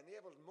we are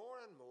enabled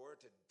more and more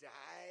to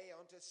die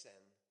unto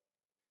sin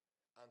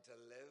and to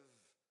live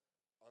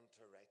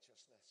unto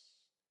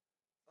righteousness.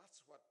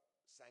 That's what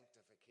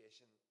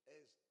sanctification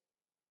is.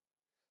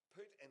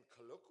 Put in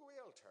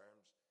colloquial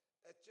terms,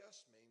 it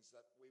just means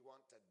that we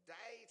want to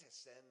die to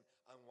sin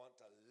and want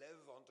to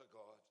live unto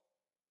God.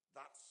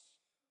 That's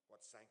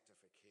what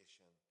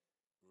sanctification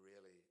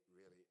really,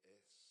 really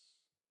is.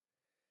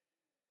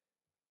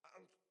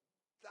 And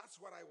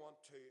that's what I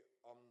want to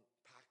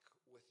unpack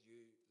with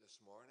you this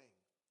morning.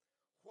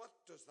 What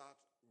does that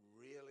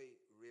really,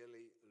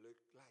 really look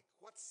like?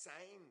 What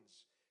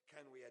signs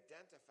can we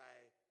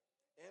identify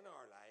in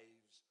our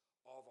lives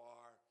of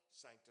our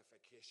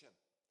sanctification?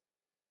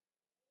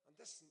 And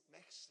this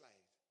next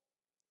slide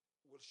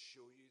will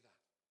show you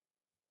that.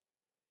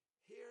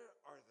 Here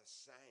are the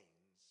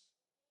signs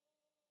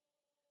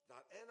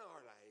that in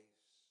our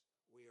lives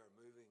we are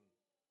moving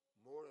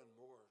more and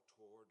more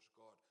towards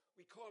God.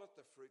 We call it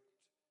the fruit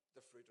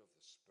of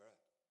the Spirit.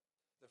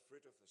 The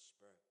fruit of the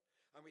Spirit.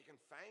 And we can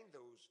find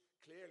those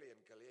clearly in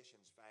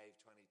Galatians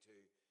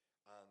 5:22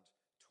 and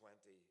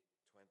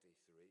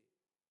 20:23.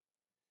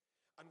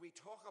 And we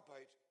talk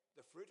about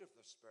the fruit of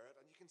the Spirit,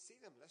 and you can see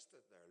them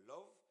listed there.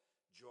 Love,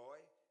 joy,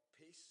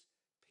 peace,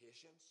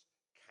 patience,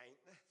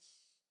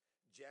 kindness,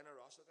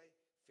 generosity,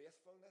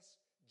 faithfulness,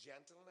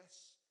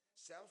 gentleness,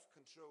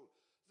 self-control.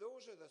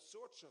 Those are the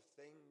sorts of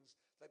things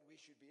that we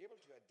should be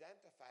able to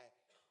identify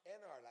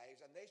in our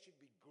lives, and they should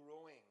be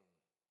growing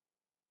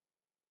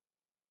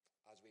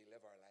as we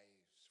live our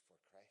lives for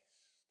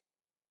Christ.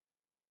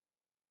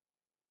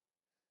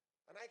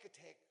 And I could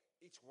take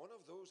each one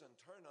of those in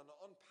turn and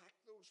unpack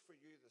those for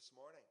you this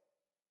morning.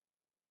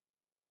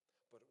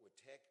 But it would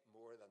take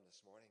more than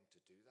this morning to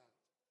do that.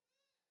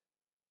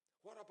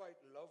 What about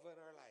love in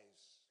our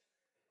lives?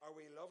 Are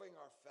we loving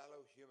our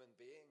fellow human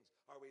beings?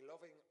 Are we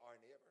loving our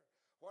neighbour?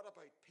 What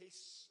about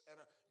peace?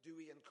 Do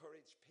we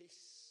encourage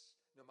peace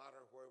no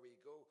matter where we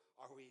go?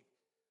 Are we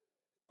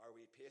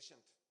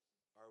patient?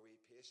 Are we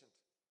patient?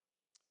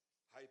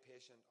 How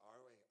patient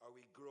are we? Are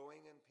we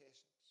growing in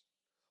patience?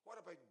 What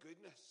about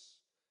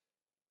goodness?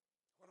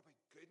 What about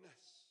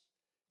goodness?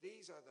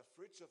 These are the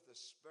fruits of the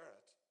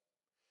Spirit.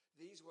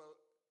 These will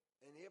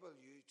enable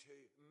you to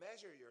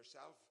measure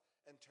yourself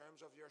in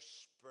terms of your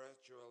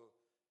spiritual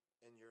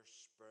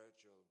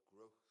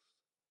growth.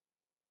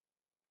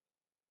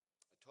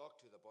 I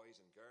talked to the boys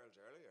and girls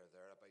earlier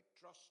there about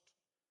trust.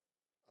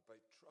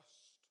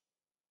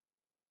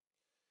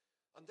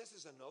 And this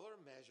is another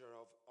measure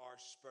of our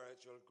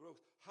spiritual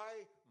growth.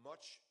 How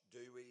much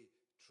do we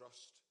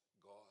trust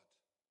God?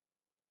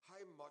 How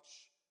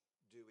much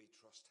do we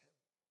trust Him?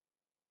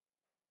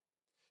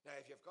 Now,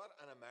 if you've got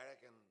an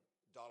American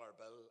dollar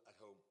bill at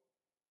home,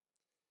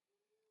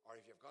 or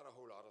if you've got a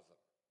whole lot of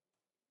them,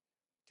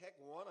 take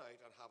one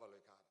out and have a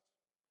look at it.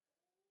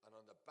 And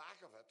on the back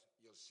of it,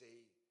 you'll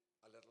see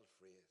a little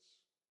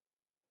phrase.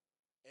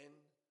 In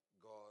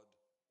God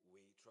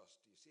we trust.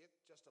 Do you see it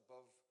just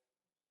above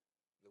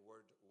the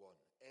word one?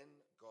 In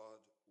God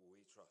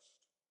we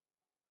trust.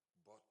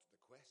 But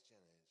the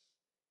question is,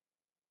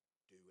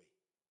 do we?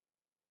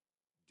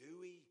 Do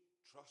we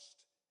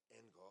trust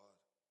in God?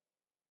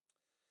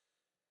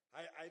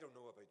 I don't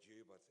know about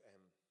you, but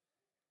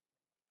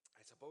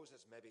I suppose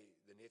it's maybe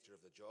the nature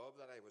of the job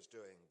that I was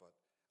doing, but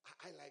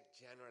I like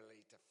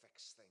generally to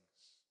fix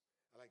things.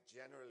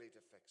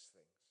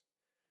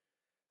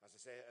 As I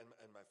say,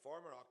 in my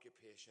former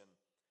occupation,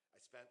 I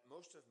spent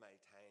most of my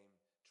time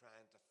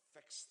trying to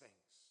fix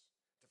things,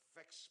 to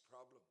fix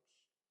problems.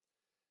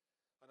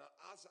 And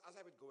as I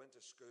would go into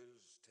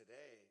schools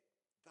today,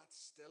 that's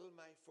still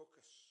my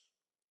focus.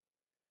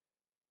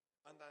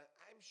 And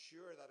I'm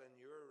sure that in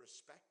your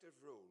respective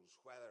roles,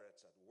 whether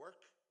it's at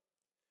work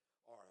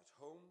or at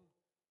home,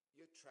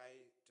 you try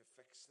to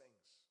fix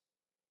things.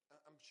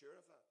 I'm sure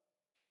of that.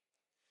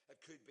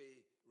 It could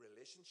be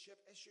relationship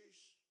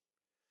issues.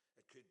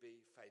 It could be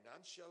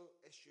financial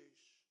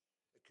issues.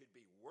 It could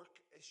be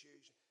work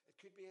issues. It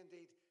could be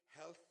indeed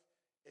health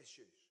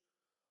issues.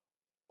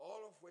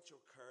 All of which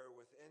occur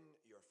within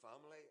your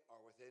family or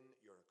within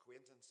your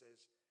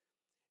acquaintances,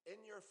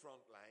 in your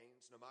front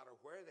lines, no matter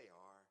where they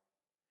are.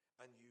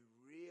 And you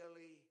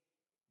really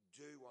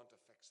do want to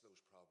fix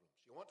those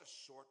problems. You want to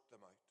sort them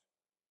out.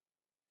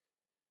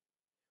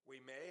 We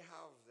may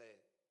have the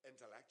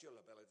intellectual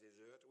ability to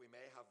do it. We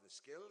may have the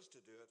skills to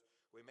do it.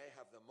 We may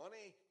have the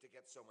money to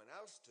get someone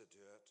else to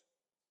do it.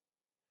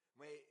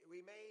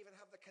 We may even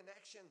have the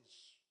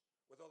connections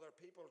with other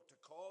people to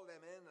call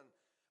them in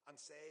and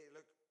say,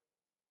 look,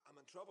 I'm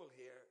in trouble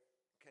here.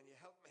 Can you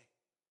help me?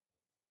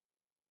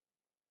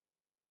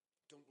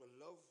 Don't we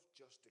love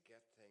just to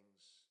get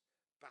things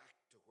back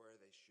to where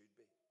they should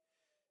be?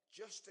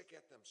 Just to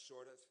get them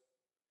sorted,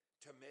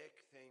 to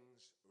make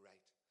things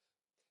right.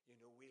 You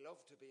know, we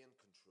love to be in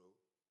control,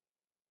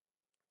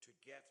 to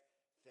get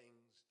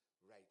things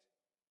right.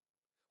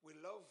 We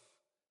love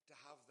to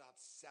have that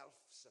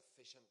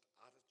self-sufficient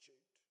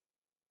attitude.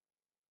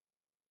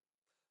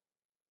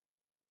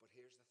 But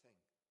here's the thing.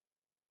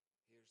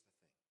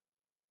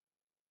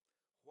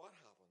 What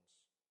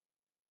happens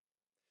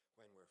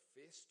when we're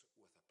faced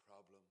with a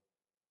problem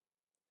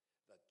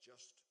that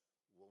just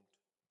won't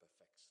be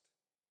fixed?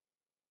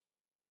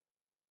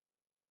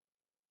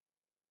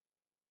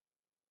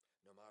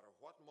 No matter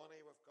what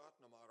money we've got,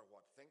 no matter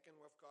what thinking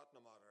we've got,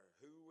 no matter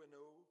who we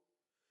know,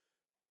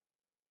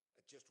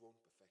 it just won't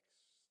be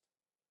fixed.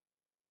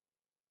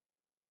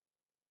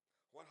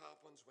 What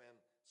happens when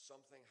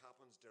something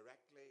happens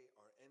directly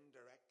or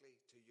indirectly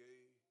to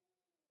you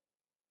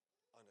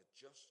and it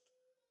just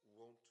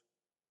won't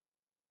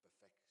be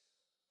fixed?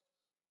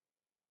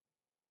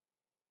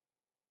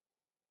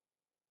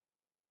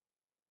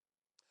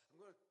 I'm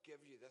going to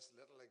give you this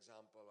little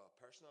example, a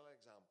personal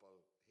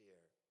example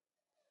here,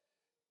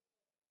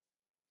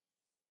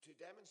 to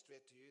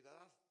demonstrate to you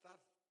that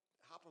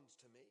happens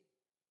to me.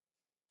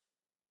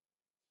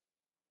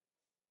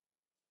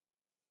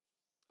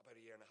 About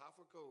a year and a half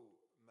ago,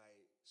 my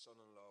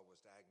son-in-law was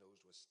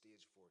diagnosed with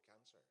stage 4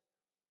 cancer.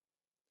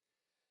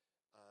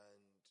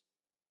 And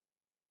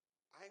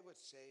I would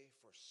say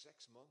for 6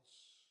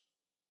 months,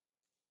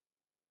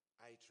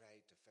 I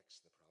tried to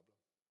fix the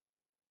problem.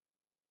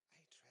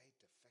 I tried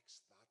to fix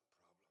that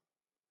problem.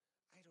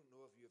 I don't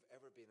know if you've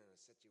ever been in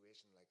a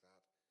situation like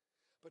that.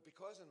 But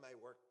because in my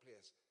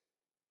workplace,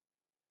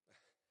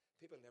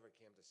 people never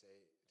came to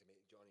say to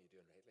me, John, are you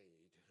doing rightly? Are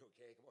you doing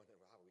okay? Come on,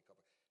 we'll have a wee cup.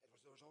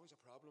 There was always a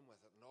problem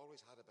with it and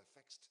always had to be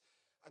fixed.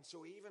 And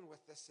so even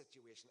with this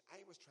situation,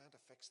 I was trying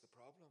to fix the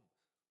problem.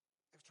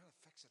 I was trying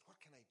to fix it. What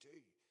can I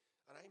do?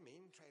 And I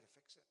mean try to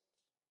fix it.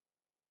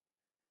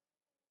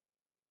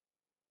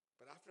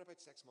 But after about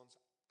 6 months,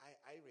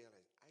 I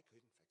realized I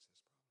couldn't fix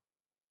this problem.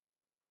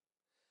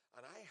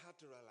 And I had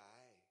to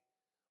rely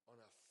on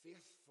a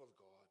faithful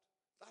God.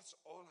 That's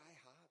all I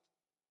had.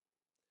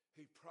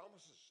 Who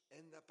promises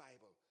in the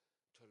Bible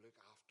to look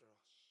after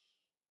us.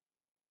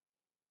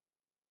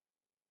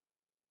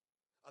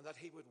 And that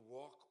he would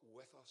walk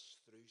with us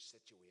through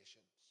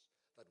situations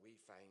that we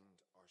find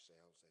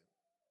ourselves in.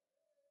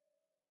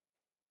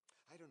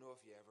 I don't know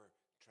if you ever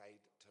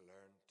tried to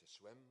learn to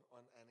swim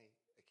on any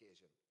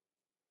occasion.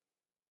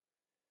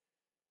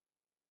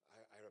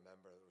 I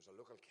remember there was a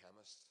local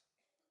chemist,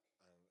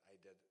 and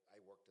I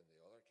worked in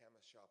the other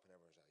chemist shop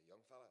whenever I was a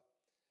young fella.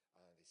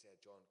 And he said,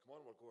 John, come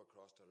on, we'll go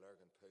across to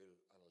Lurgan Pool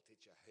and I'll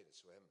teach you how to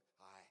swim.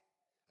 Aye,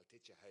 I'll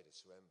teach you how to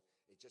swim.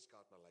 He just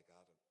got me like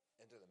that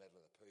into the middle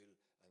of the pool,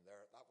 and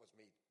that was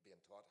me being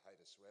taught how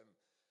to swim.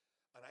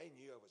 And I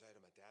knew I was out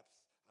of my depth,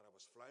 and I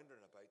was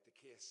floundering about the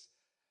case.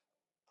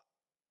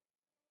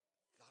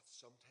 That's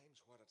sometimes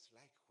what it's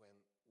like when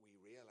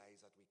we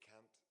realize that we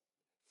can't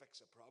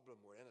fix a problem.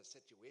 We're in a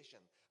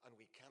situation and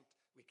we can't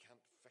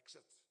fix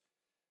it.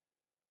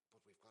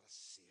 But we've got a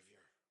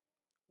Savior.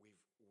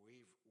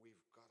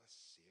 We've got a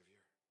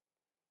Savior,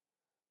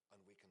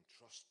 and we can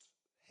trust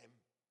him.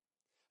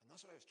 And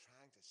that's what I was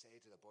trying to say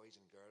to the boys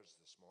and girls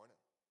this morning.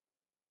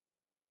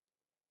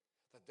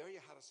 That there you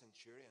had a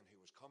centurion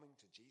who was coming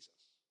to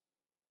Jesus.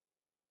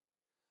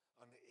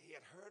 And he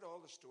had heard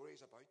all the stories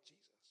about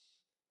Jesus.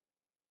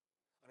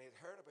 And he had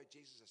heard about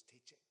Jesus'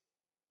 teaching.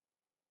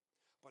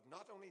 But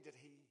not only did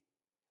he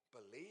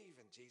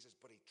believe in Jesus,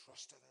 but he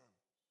trusted in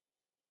him.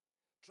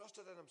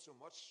 Trusted in him so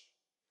much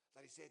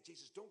that he said,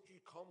 Jesus, don't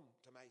you come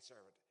to my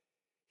servant.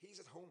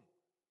 He's at home.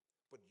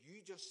 But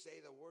you just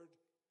say the word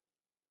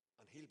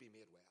and he'll be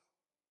made well.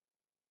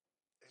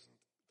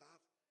 Isn't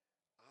that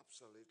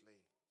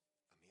absolutely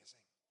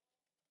amazing?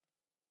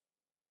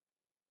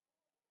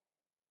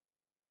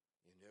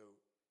 You know,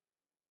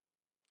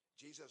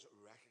 Jesus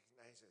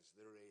recognizes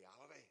the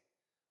reality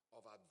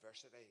of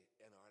adversity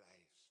in our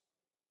lives.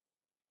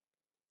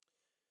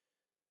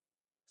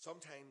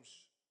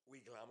 Sometimes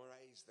we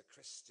glamorize the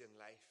Christian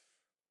life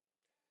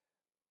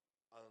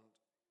and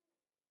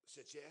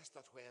suggest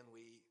that when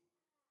we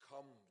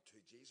come to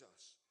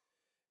Jesus,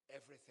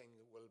 everything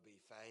will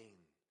be fine.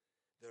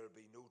 There will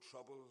be no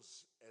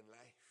troubles in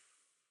life.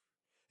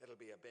 It'll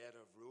be a bed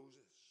of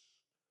roses.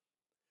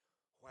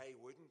 Why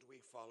wouldn't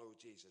we follow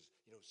Jesus?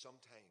 You know,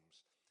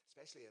 sometimes,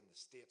 especially in the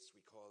States,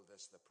 we call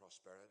this the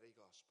prosperity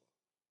gospel.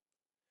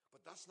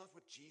 But that's not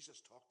what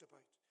Jesus talked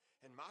about.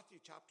 In Matthew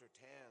chapter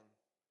 10,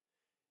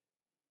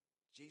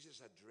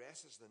 Jesus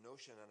addresses the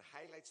notion and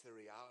highlights the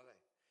reality.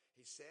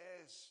 He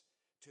says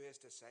to his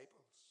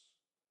disciples,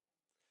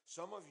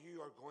 some of you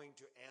are going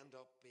to end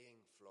up being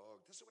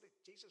flogged. This is what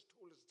Jesus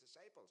told his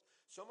disciples.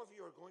 Some of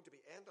you are going to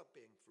end up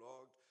being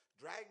flogged,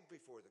 dragged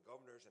before the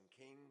governors and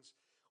kings.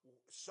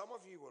 Some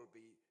of you will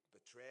be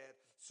betrayed.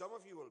 Some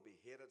of you will be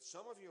hated.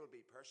 Some of you will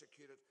be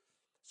persecuted.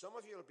 Some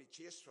of you will be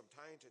chased from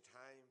town to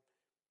town.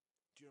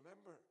 Do you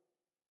remember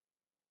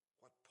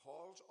what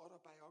Paul's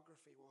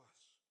autobiography was?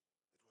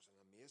 It was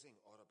an amazing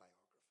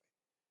autobiography.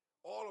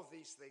 All of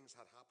these things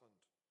had happened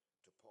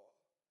to Paul.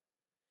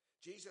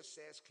 Jesus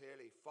says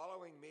clearly,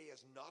 following me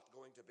is not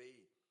going to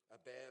be a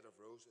bed of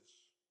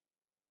roses.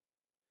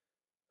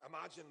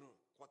 Imagine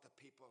what the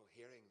people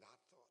hearing that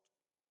thought.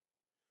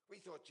 We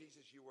thought,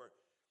 Jesus, you were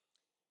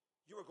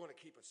going to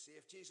keep us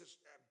safe.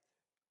 Jesus,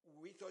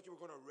 we thought you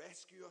were going to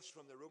rescue us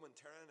from the Roman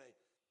tyranny.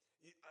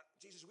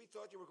 Jesus, we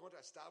thought you were going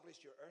to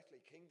establish your earthly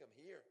kingdom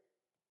here.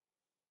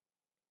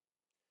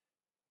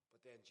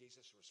 But then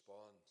Jesus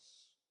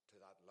responds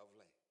to that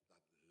lovely picture.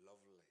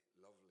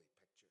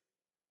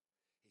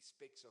 He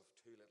speaks of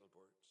two little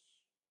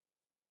birds.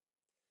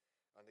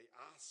 And he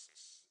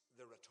asks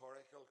the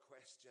rhetorical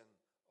question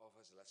of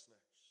his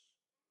listeners.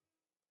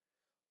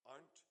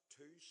 Aren't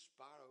two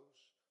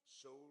sparrows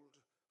sold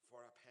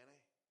for a penny?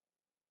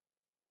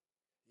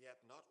 Yet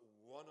not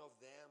one of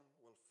them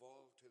will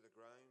fall to the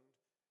ground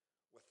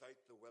without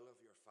the will of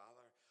your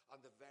Father. And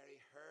the very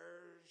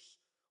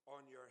hairs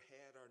on your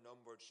head are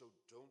numbered, so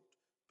don't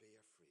be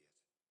afraid.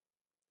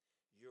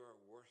 You are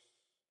worth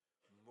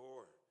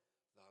more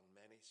than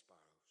many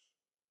sparrows.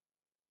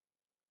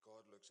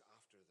 God looks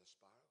after the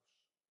sparrows.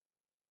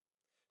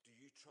 Do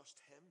you trust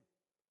him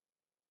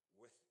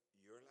with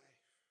your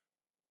life?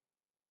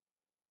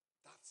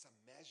 That's a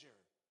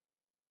measure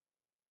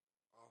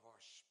of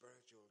our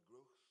spiritual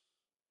growth,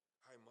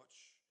 how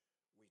much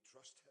we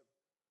trust him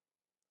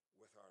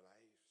with our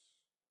lives.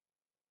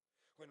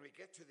 When we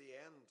get to the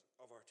end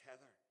of our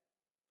tether,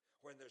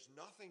 when there's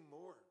nothing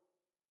more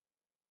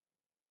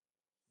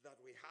that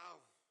we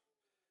have,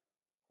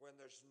 when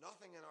there's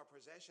nothing in our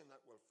possession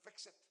that will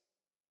fix it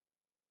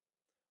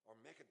or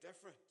make a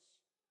difference,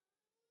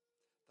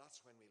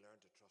 that's when we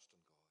learn to trust in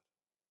God.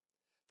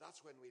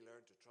 That's when we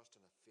learn to trust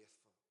in a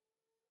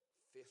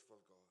faithful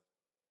God.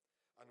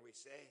 And we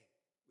say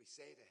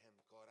to him,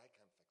 God, I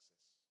can't fix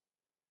this.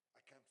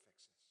 I can't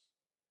fix this.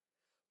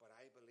 But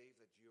I believe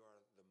that you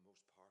are the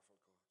most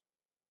powerful God.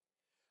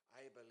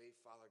 I believe,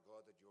 Father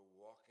God, that you're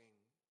walking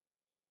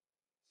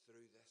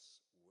through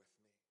this with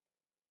me.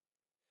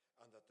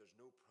 And that there's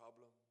no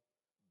problem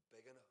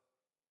big enough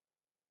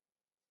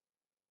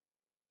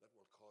that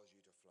will cause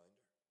you to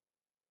flounder.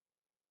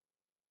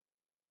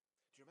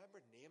 Do you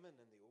remember Naaman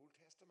in the Old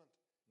Testament?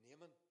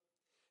 Naaman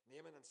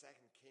in 2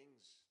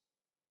 Kings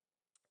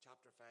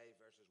chapter 5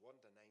 verses 1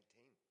 to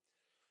 19.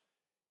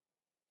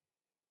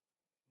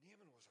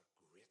 Naaman was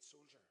a great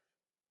soldier.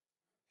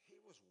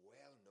 He was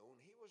well known.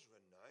 He was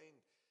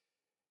renowned.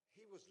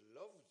 He was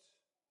loved.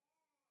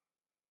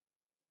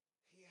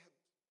 He had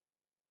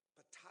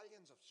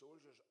battalions of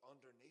soldiers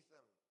underneath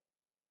him.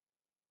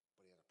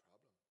 But he had a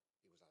problem.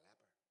 He was a leper.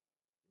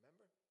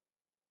 Remember?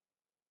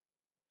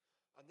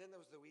 And then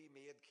there was the wee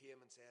maid came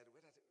and said,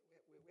 wait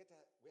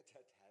till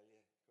I tell you,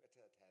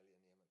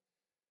 Naaman.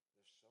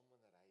 There's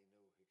someone that I know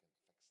who can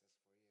fix this for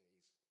you.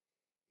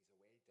 He's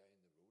away down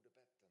the road a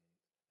bit in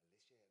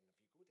Alicia,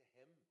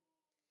 and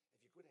if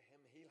you go to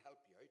him, he'll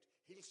help you out.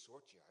 He'll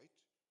sort you out.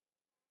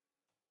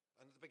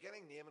 And at the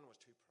beginning, Naaman was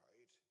too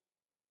proud.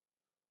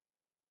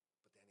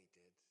 But then he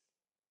did.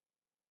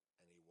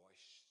 And he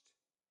washed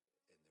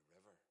in the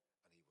river,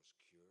 and he was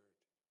cured.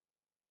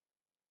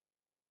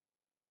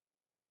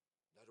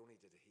 Not only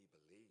did he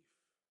believe,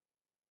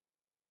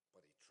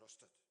 but he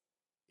trusted.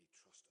 He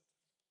trusted.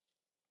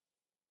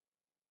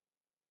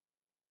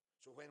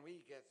 So when we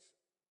get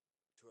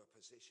to a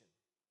position,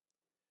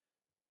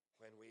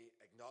 when we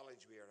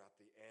acknowledge we are at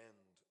the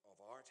end of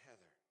our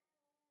tether,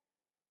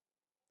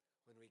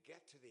 when we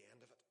get to the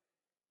end of it,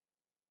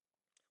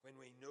 when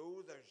we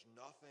know there's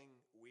nothing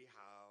we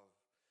have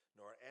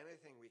nor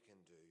anything we can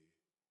do,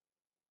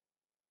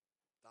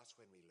 that's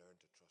when we learn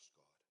to trust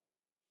God.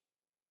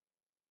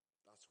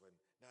 That's when,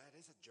 now it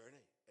is a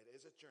journey, but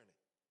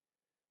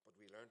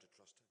we learn to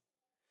trust him.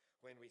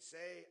 When we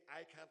say,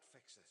 I can't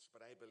fix this,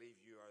 but I believe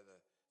you are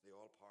the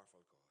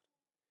all-powerful God.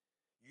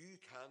 You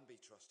can be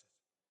trusted.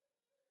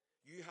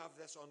 You have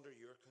this under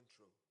your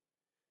control.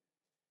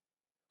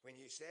 When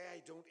you say,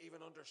 I don't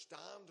even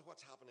understand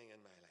what's happening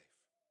in my life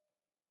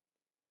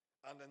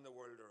and in the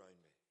world around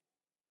me,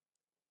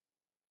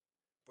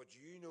 but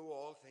you know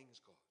all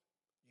things, God.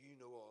 You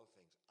know all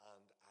things,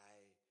 and I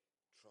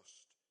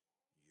trust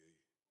you.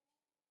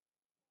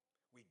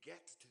 We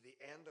get to the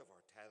end of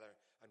our tether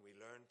and we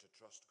learn to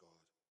trust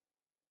God.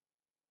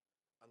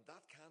 And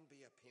that can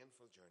be a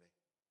painful journey,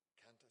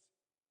 can't it?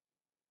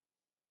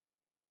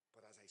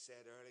 But as I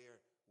said earlier,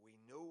 we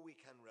know we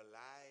can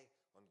rely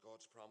on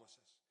God's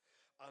promises.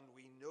 And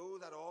we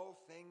know that all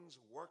things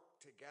work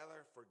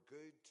together for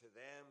good to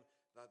them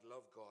that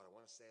love God. I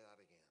want to say that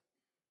again.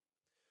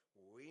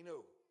 We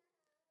know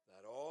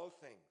that all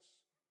things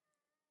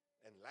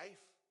in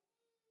life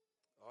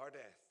or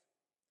death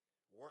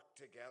work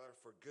together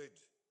for good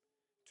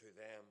to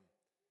them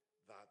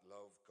that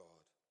love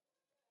God.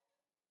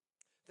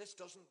 This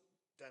doesn't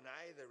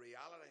deny the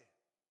reality.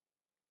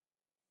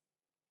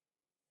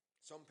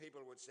 Some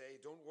people would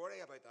say, don't worry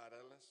about that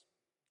illness.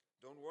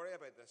 Don't worry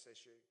about this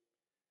issue.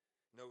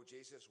 No,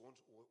 Jesus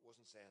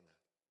wasn't saying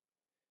that.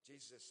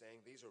 Jesus is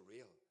saying these are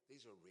real.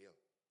 These are real.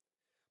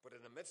 But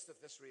in the midst of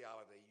this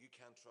reality, you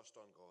can trust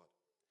on God.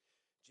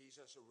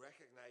 Jesus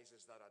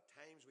recognizes that at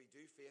times we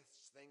do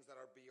face things that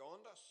are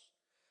beyond us.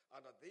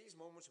 And at these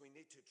moments we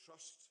need to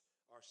trust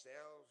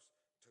ourselves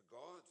to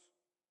God.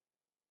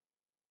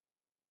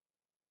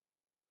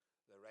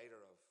 The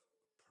writer of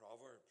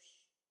Proverbs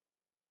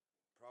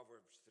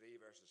 3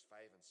 verses 5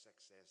 and 6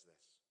 says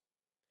this.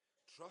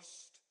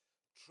 Trust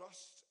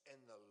in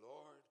the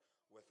Lord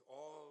with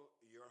all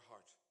your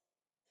heart.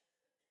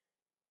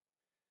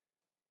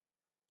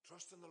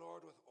 Trust in the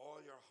Lord with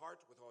all your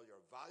heart, with all your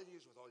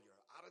values, with all your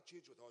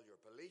attitudes, with all your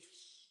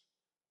beliefs.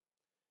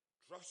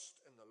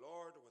 Trust in the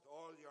Lord with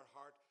all your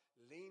heart.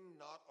 Lean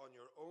not on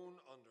your own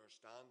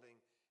understanding.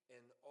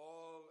 In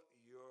all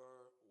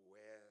your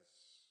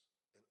ways.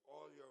 In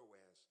all your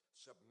ways.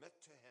 Submit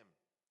to him,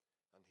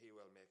 and he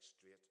will make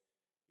straight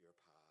your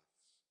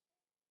paths.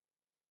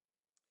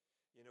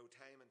 You know,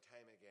 time and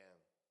time again,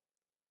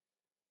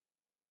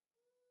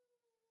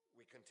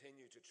 we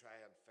continue to try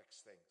and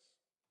fix things.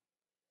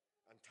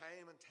 And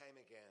time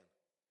again,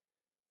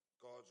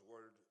 God's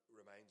word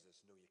reminds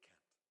us, no, you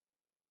can't.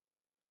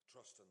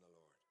 Trust in the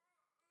Lord,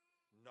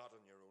 not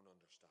in your own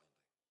understanding,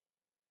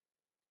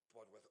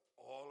 but with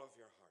all of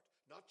your heart.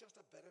 Not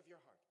just a bit of your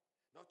heart,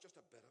 not just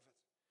a bit of it,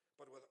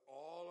 but with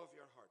all of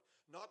your heart.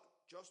 Not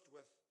just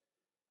with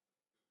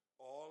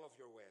all of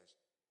your ways,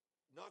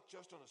 not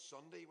just on a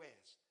Sunday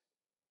ways,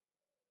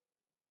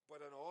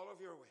 but in all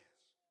of your ways.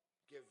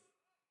 Give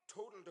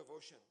total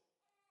devotion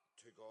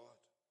to God.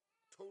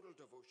 Total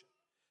devotion.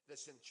 The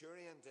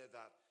centurion did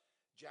that.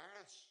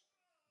 Jairus,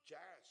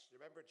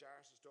 remember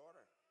Jairus'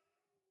 daughter?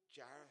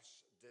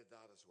 Jairus did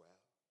that as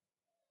well.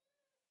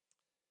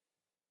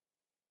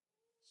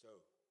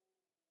 So,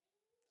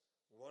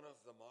 one of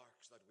the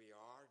marks that we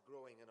are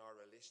growing in our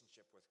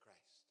relationship with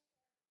Christ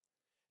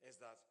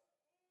is that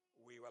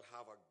we will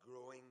have a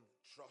growing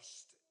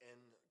trust in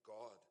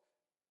God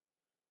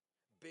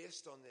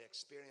based on the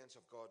experience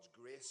of God's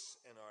grace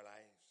in our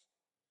lives.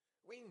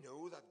 We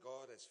know that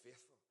God is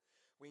faithful.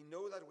 We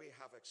know that we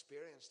have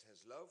experienced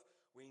his love.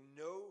 We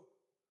know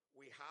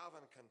we have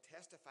and can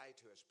testify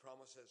to his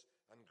promises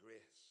and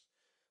grace.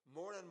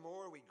 More and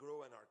more we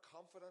grow in our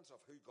confidence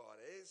of who God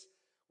is,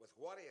 with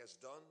what he has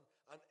done,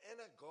 and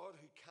in a God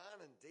who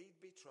can indeed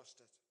be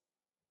trusted.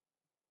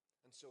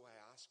 And so I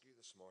ask you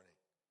this morning,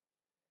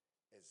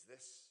 is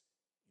this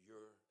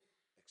your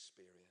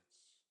experience?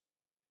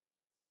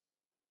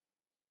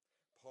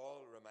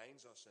 Paul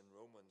reminds us in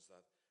Romans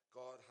that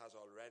God has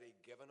already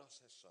given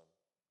us his Son.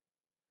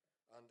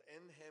 And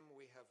in him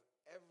we have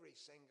every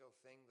single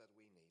thing that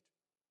we need.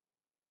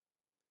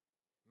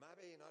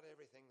 Maybe not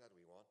everything that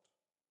we want,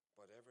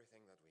 but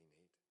everything that we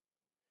need.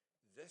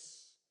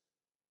 This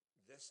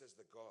is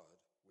the God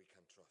we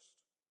can trust.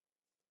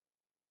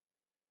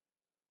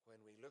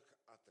 When we look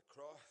at the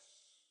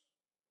cross,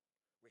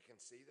 we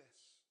can see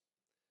this.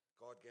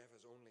 God gave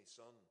his only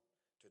Son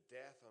to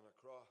death on a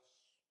cross,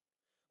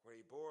 where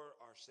he bore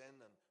our sin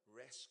and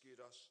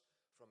rescued us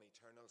from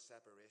eternal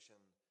separation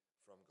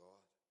from God.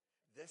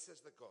 This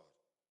is the God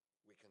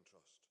we can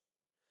trust.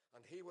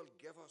 And he will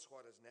give us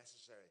what is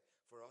necessary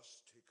for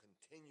us to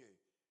continue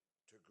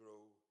to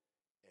grow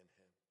in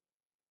him.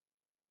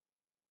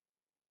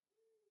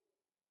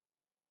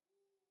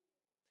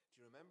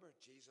 Do you remember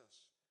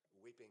Jesus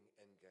weeping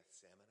in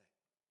Gethsemane?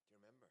 Do you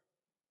remember?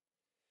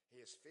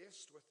 He is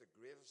faced with the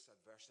greatest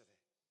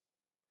adversity.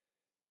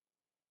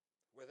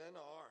 Within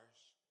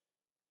hours,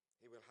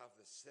 he will have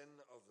the sin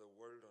of the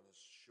world on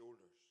his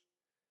shoulders.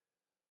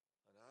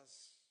 And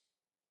as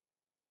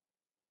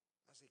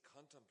he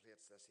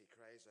contemplates this, he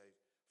cries out,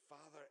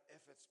 Father,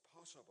 if it's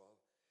possible,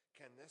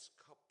 can this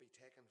cup be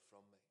taken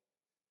from me?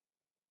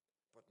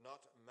 But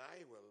not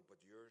my will,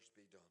 but yours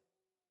be done.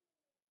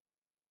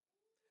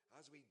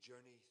 As we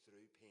journey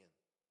through pain,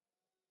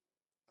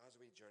 as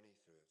we journey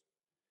through it,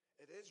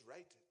 it is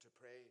right to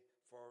pray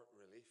for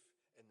relief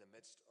in the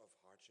midst of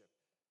hardship.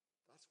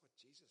 That's what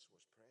Jesus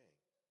was praying.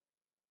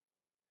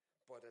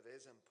 But it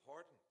is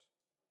important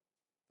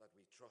that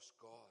we trust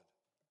God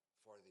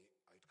for the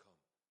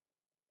outcome.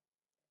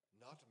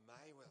 Not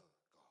my will,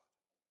 God,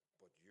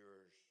 but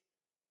yours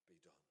be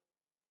done.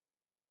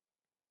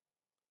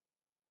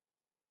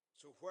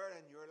 So where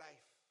in your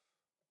life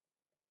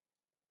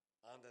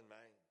and in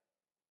mine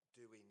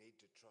do we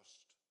need to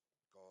trust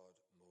God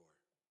more?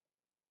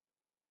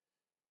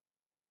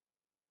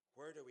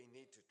 Where do we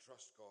need to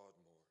trust God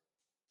more?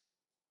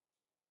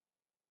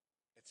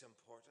 It's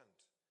important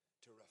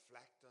to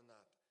reflect on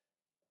that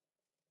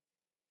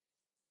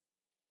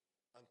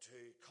and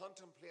to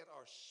contemplate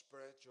our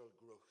spiritual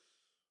growth.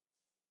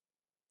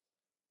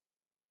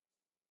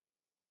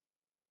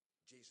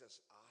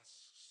 Jesus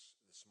asks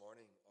this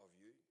morning of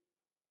you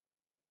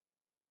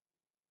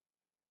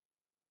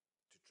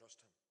to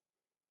trust him.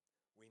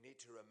 We need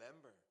to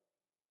remember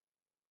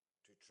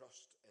to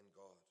trust in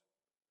God.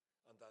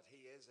 and that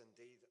he is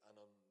indeed an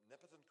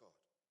omnipotent God,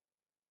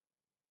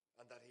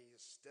 and that he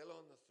is still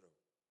on the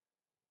throne.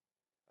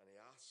 And he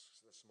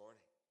asks this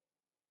morning,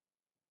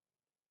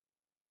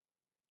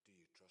 do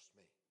you trust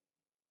me?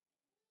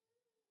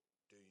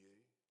 Do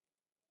you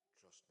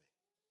trust me?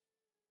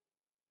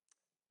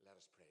 Let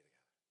us pray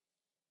together.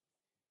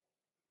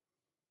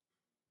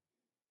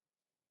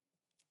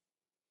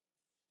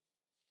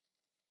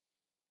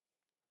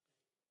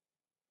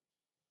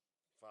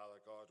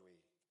 Father God,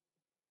 we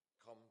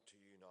come to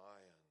you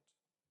now, and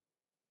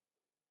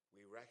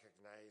we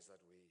recognize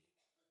that we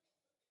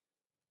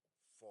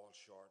fall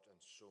short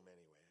in so many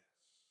ways.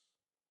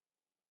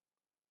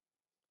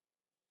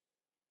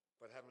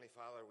 But Heavenly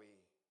Father, we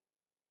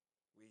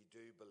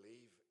do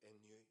believe in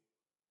you,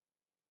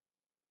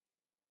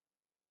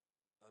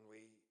 and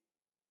we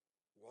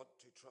want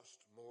to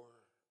trust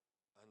more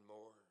and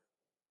more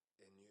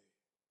in you.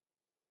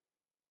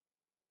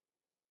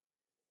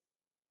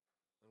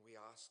 And we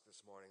ask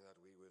this morning that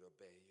we would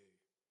obey you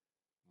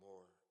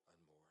more and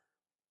more.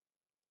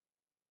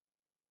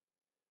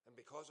 And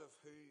because of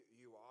who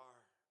you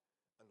are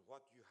and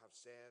what you have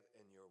said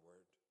in your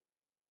word,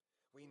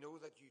 we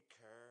know that you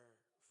care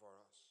for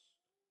us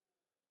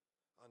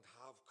and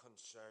have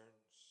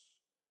concerns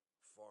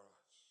for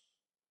us.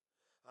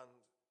 And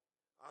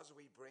as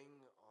we bring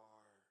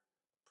our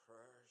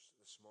prayers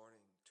this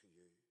morning to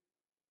you,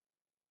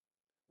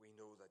 we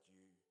know that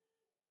you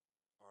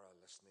are a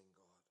listening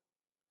God.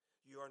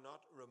 You are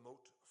not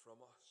remote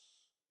from us,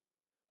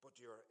 but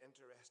you are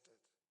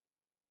interested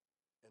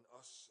in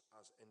us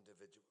as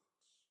individuals.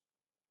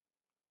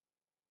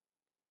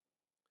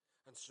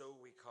 And so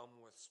we come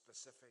with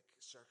specific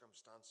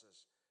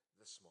circumstances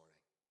this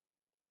morning.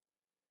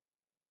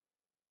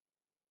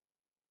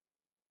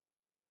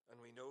 And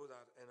we know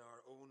that in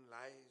our own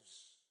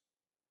lives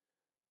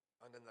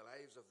and in the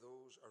lives of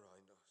those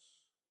around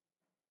us,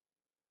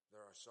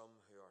 there are some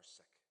who are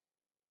sick.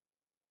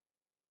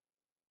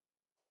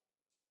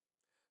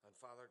 And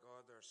Father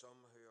God, there are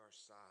some who are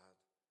sad,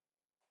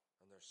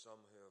 and there's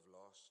some who have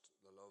lost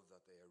the love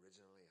that they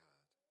originally had.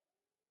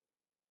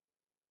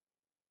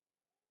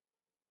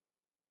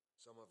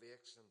 Some have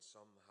aches and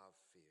some have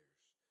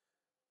fears,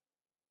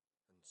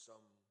 and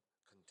some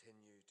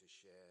continue to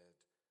shed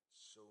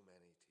so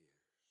many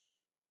tears.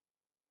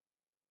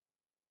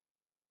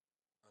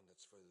 And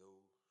it's for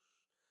those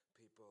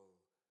people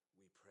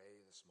we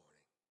pray this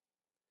morning.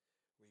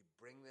 We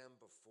bring them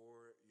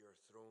before your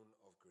throne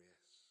of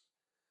grace.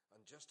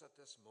 And just at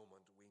this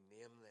moment, we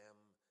name them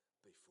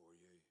before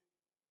you.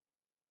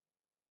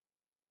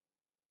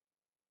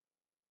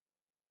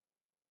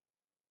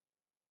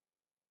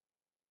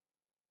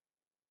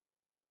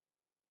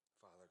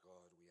 Father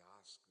God, we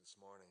ask this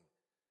morning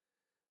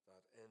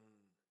that in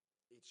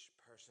each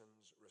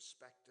person's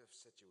respective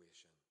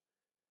situation,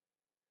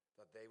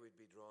 that they would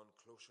be drawn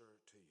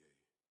closer to you,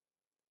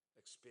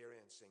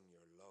 experiencing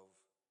your love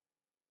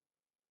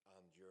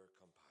and your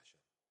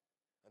compassion.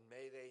 And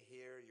may they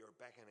hear your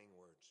beckoning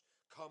words,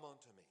 come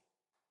unto me,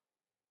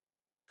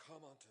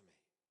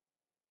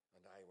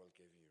 and I will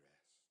give you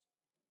rest.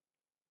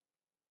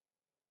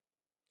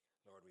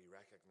 Lord, we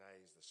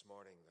recognize this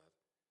morning that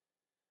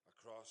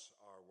across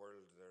our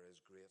world there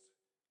is great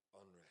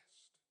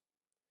unrest,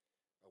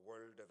 a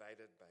world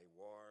divided by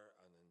war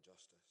and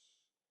injustice,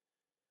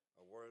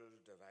 a world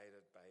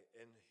divided by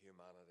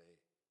inhumanity.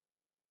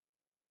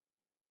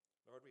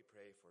 Lord, we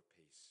pray for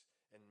peace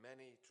in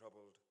many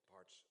troubled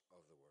parts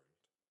of the world.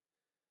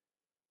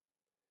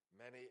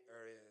 Many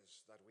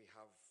areas that we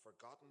have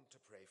forgotten to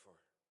pray for.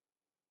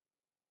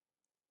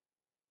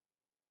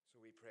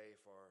 So we pray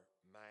for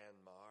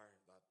Myanmar,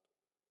 that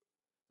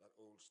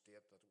old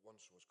state that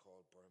once was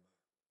called Burma.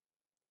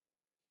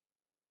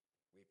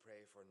 We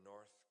pray for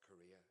North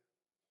Korea.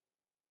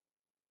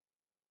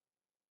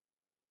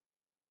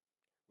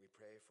 We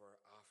pray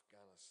for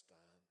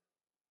Afghanistan.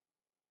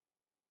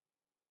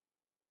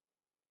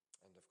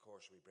 And of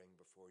course, we bring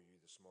before you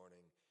this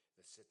morning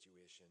the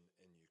situation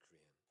in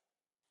Ukraine.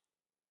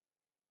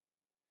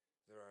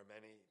 There are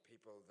many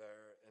people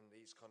there in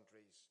these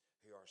countries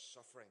who are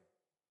suffering.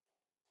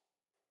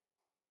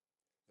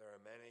 There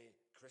are many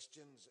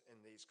Christians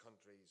in these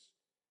countries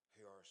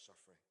who are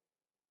suffering.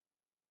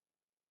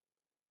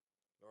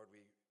 Lord,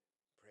 we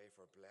pray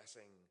for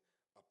blessing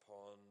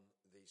upon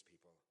these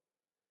people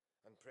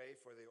and pray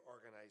for the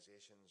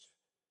organizations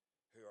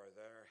who are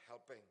there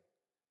helping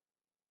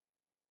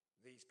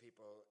these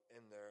people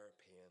in their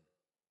pain.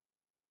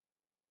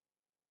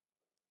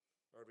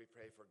 Lord, we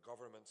pray for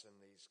governments in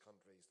these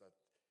countries that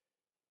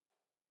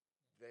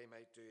they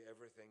might do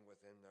everything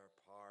within their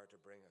power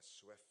to bring a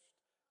swift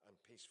and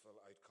peaceful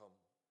outcome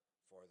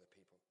for the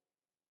people.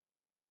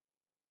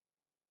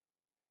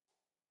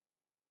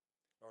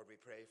 Lord,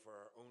 we pray for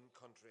our own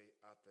country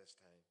at this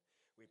time.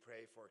 We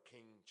pray for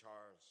King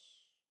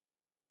Charles.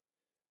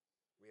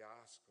 We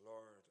ask,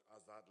 Lord,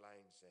 as that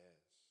line says,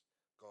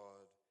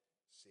 God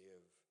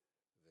save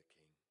the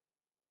King.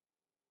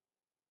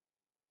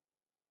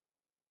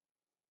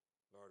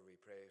 Lord, we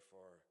pray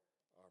for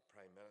our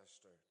Prime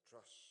Minister,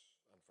 Truss,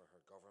 and for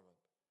her government.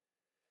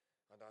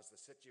 And as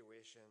the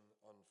situation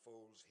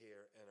unfolds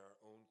here in our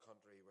own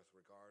country with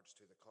regards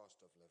to the cost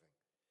of living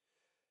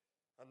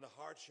and the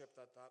hardship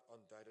that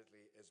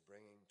undoubtedly is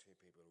bringing to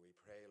people, we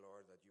pray,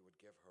 Lord, that you would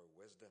give her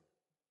wisdom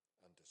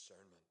and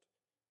discernment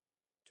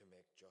to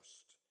make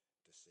just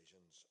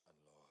decisions and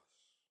laws.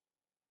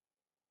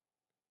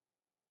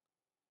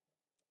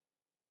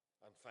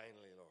 And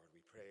finally, Lord, we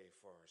pray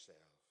for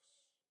ourselves,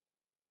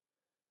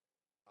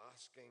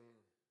 asking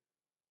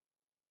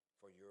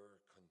for your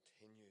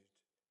continued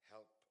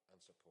help and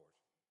support.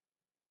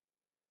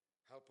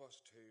 Help us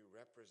to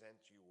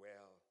represent you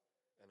well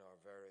in our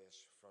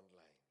various front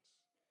lines,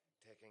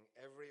 taking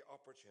every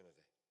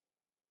opportunity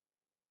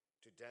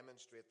to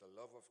demonstrate the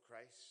love of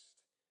Christ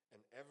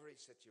in every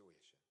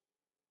situation.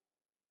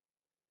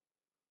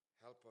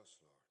 Help us,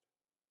 Lord,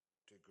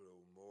 to grow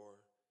more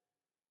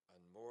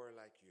and more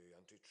like you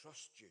and to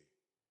trust you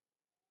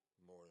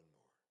more and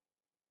more.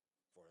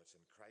 For it's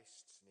in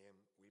Christ's name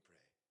we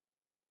pray.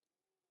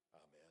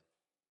 Amen.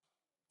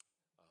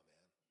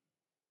 Amen.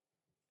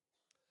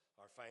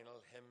 Our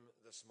final hymn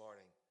this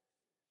morning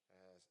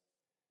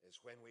is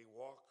When We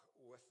Walk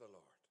with the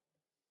Lord.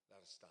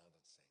 Let us stand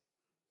and sing.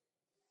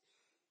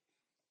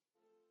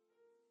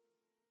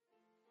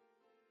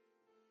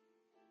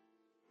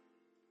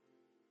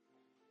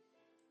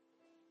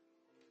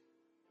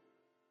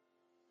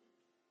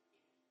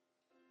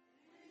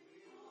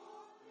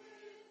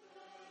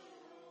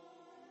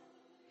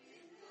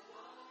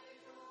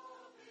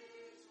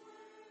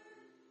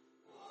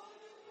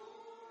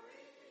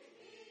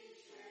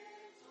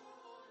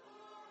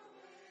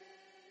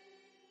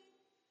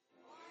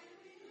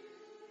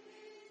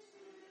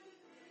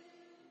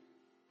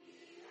 We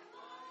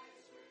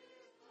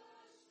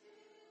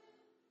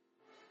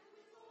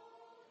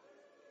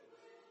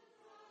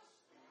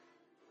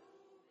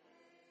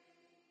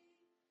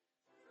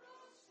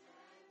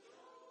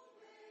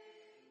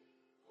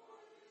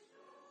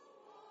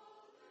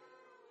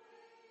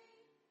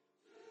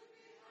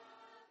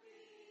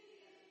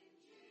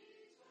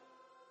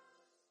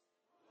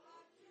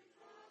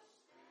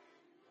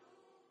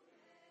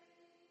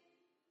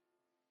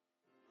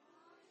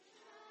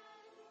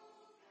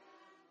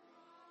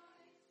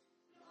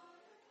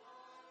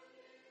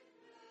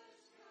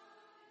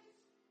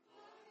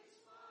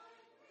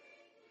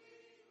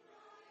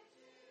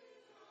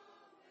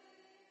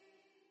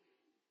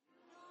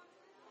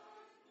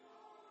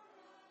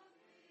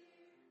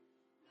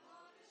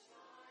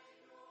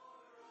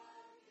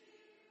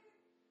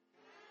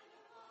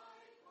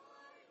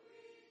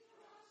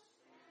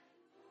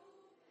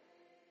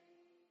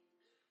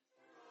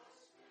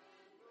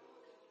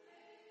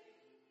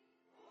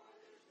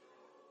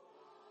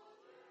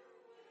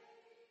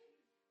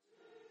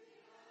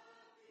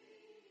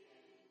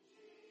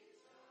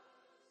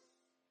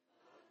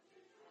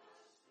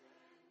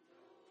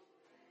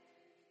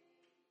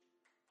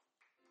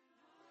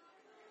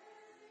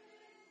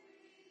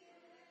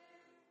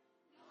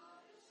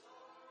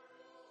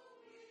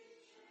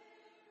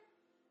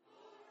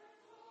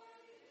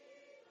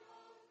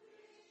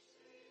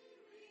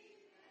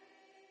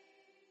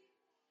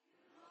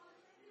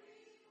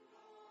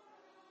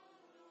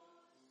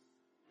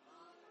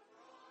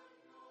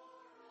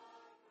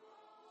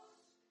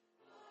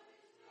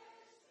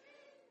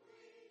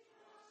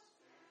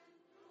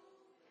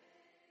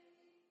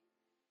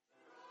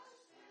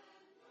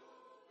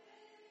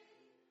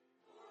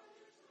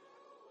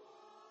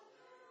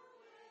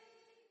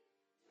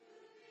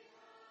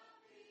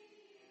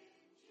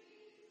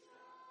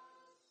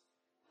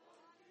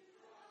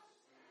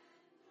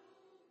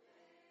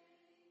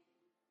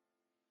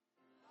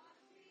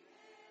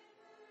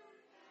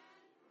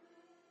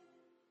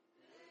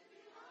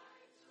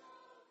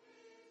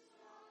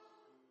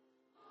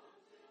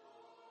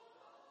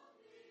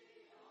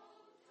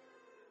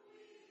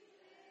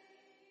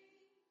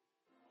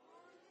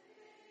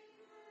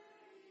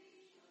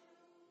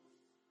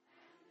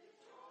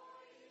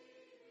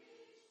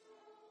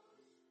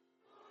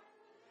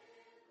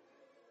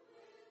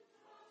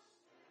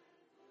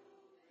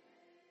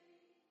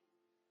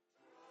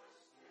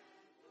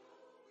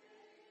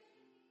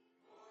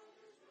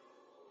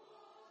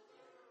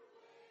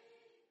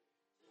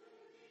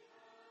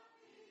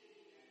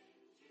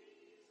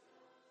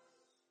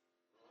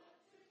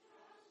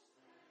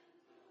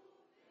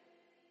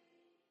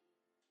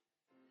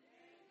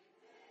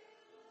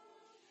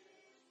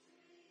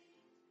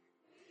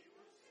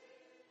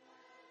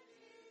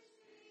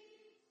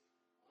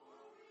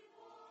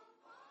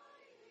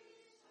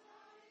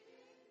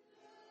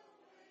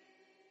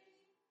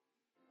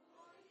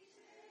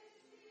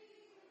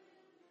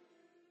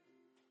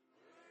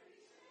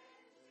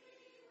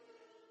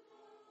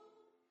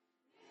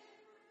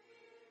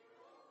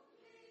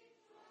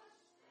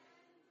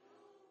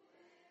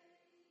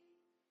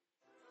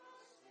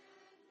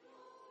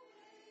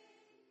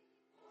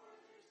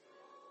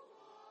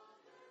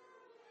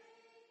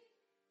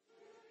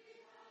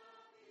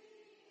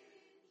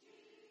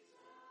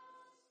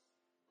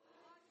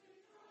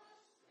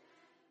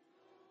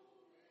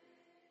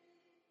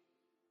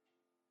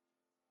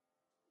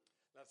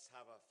Let's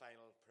have a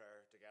final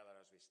prayer together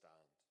as we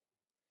stand.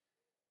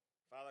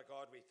 Father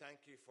God, we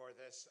thank you for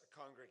this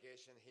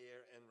congregation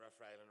here in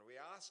Rathfriland. We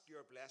ask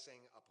your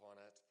blessing upon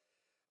it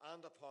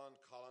and upon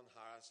Colin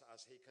Harris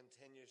as he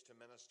continues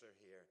to minister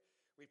here.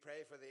 We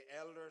pray for the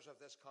elders of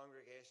this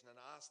congregation and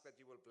ask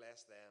that you will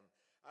bless them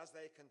as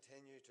they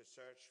continue to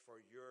search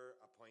for your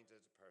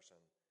appointed person.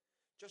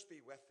 Just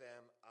be with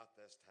them at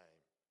this time.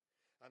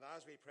 And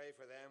as we pray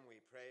for them, we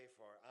pray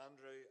for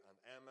Andrew and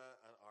Emma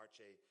and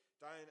Archie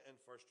down in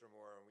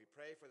Firstermore. And we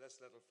pray for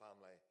this little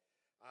family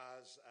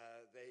as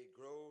they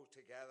grow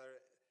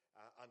together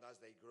and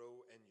as they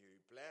grow in you.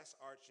 Bless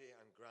Archie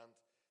and grant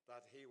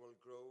that he will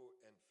grow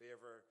in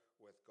favour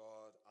with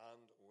God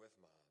and with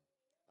man.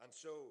 And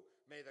so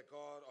may the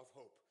God of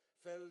hope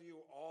fill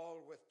you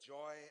all with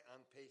joy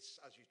and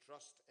peace as you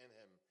trust in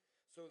him,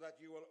 so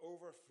that you will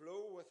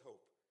overflow with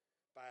hope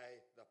by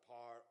the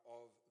power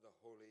of the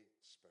Holy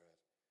Spirit.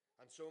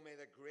 And so may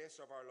the grace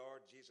of our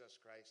Lord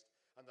Jesus Christ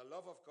and the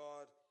love of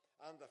God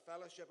and the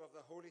fellowship of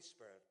the Holy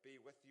Spirit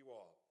be with you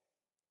all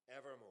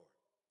evermore.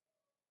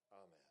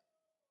 Amen.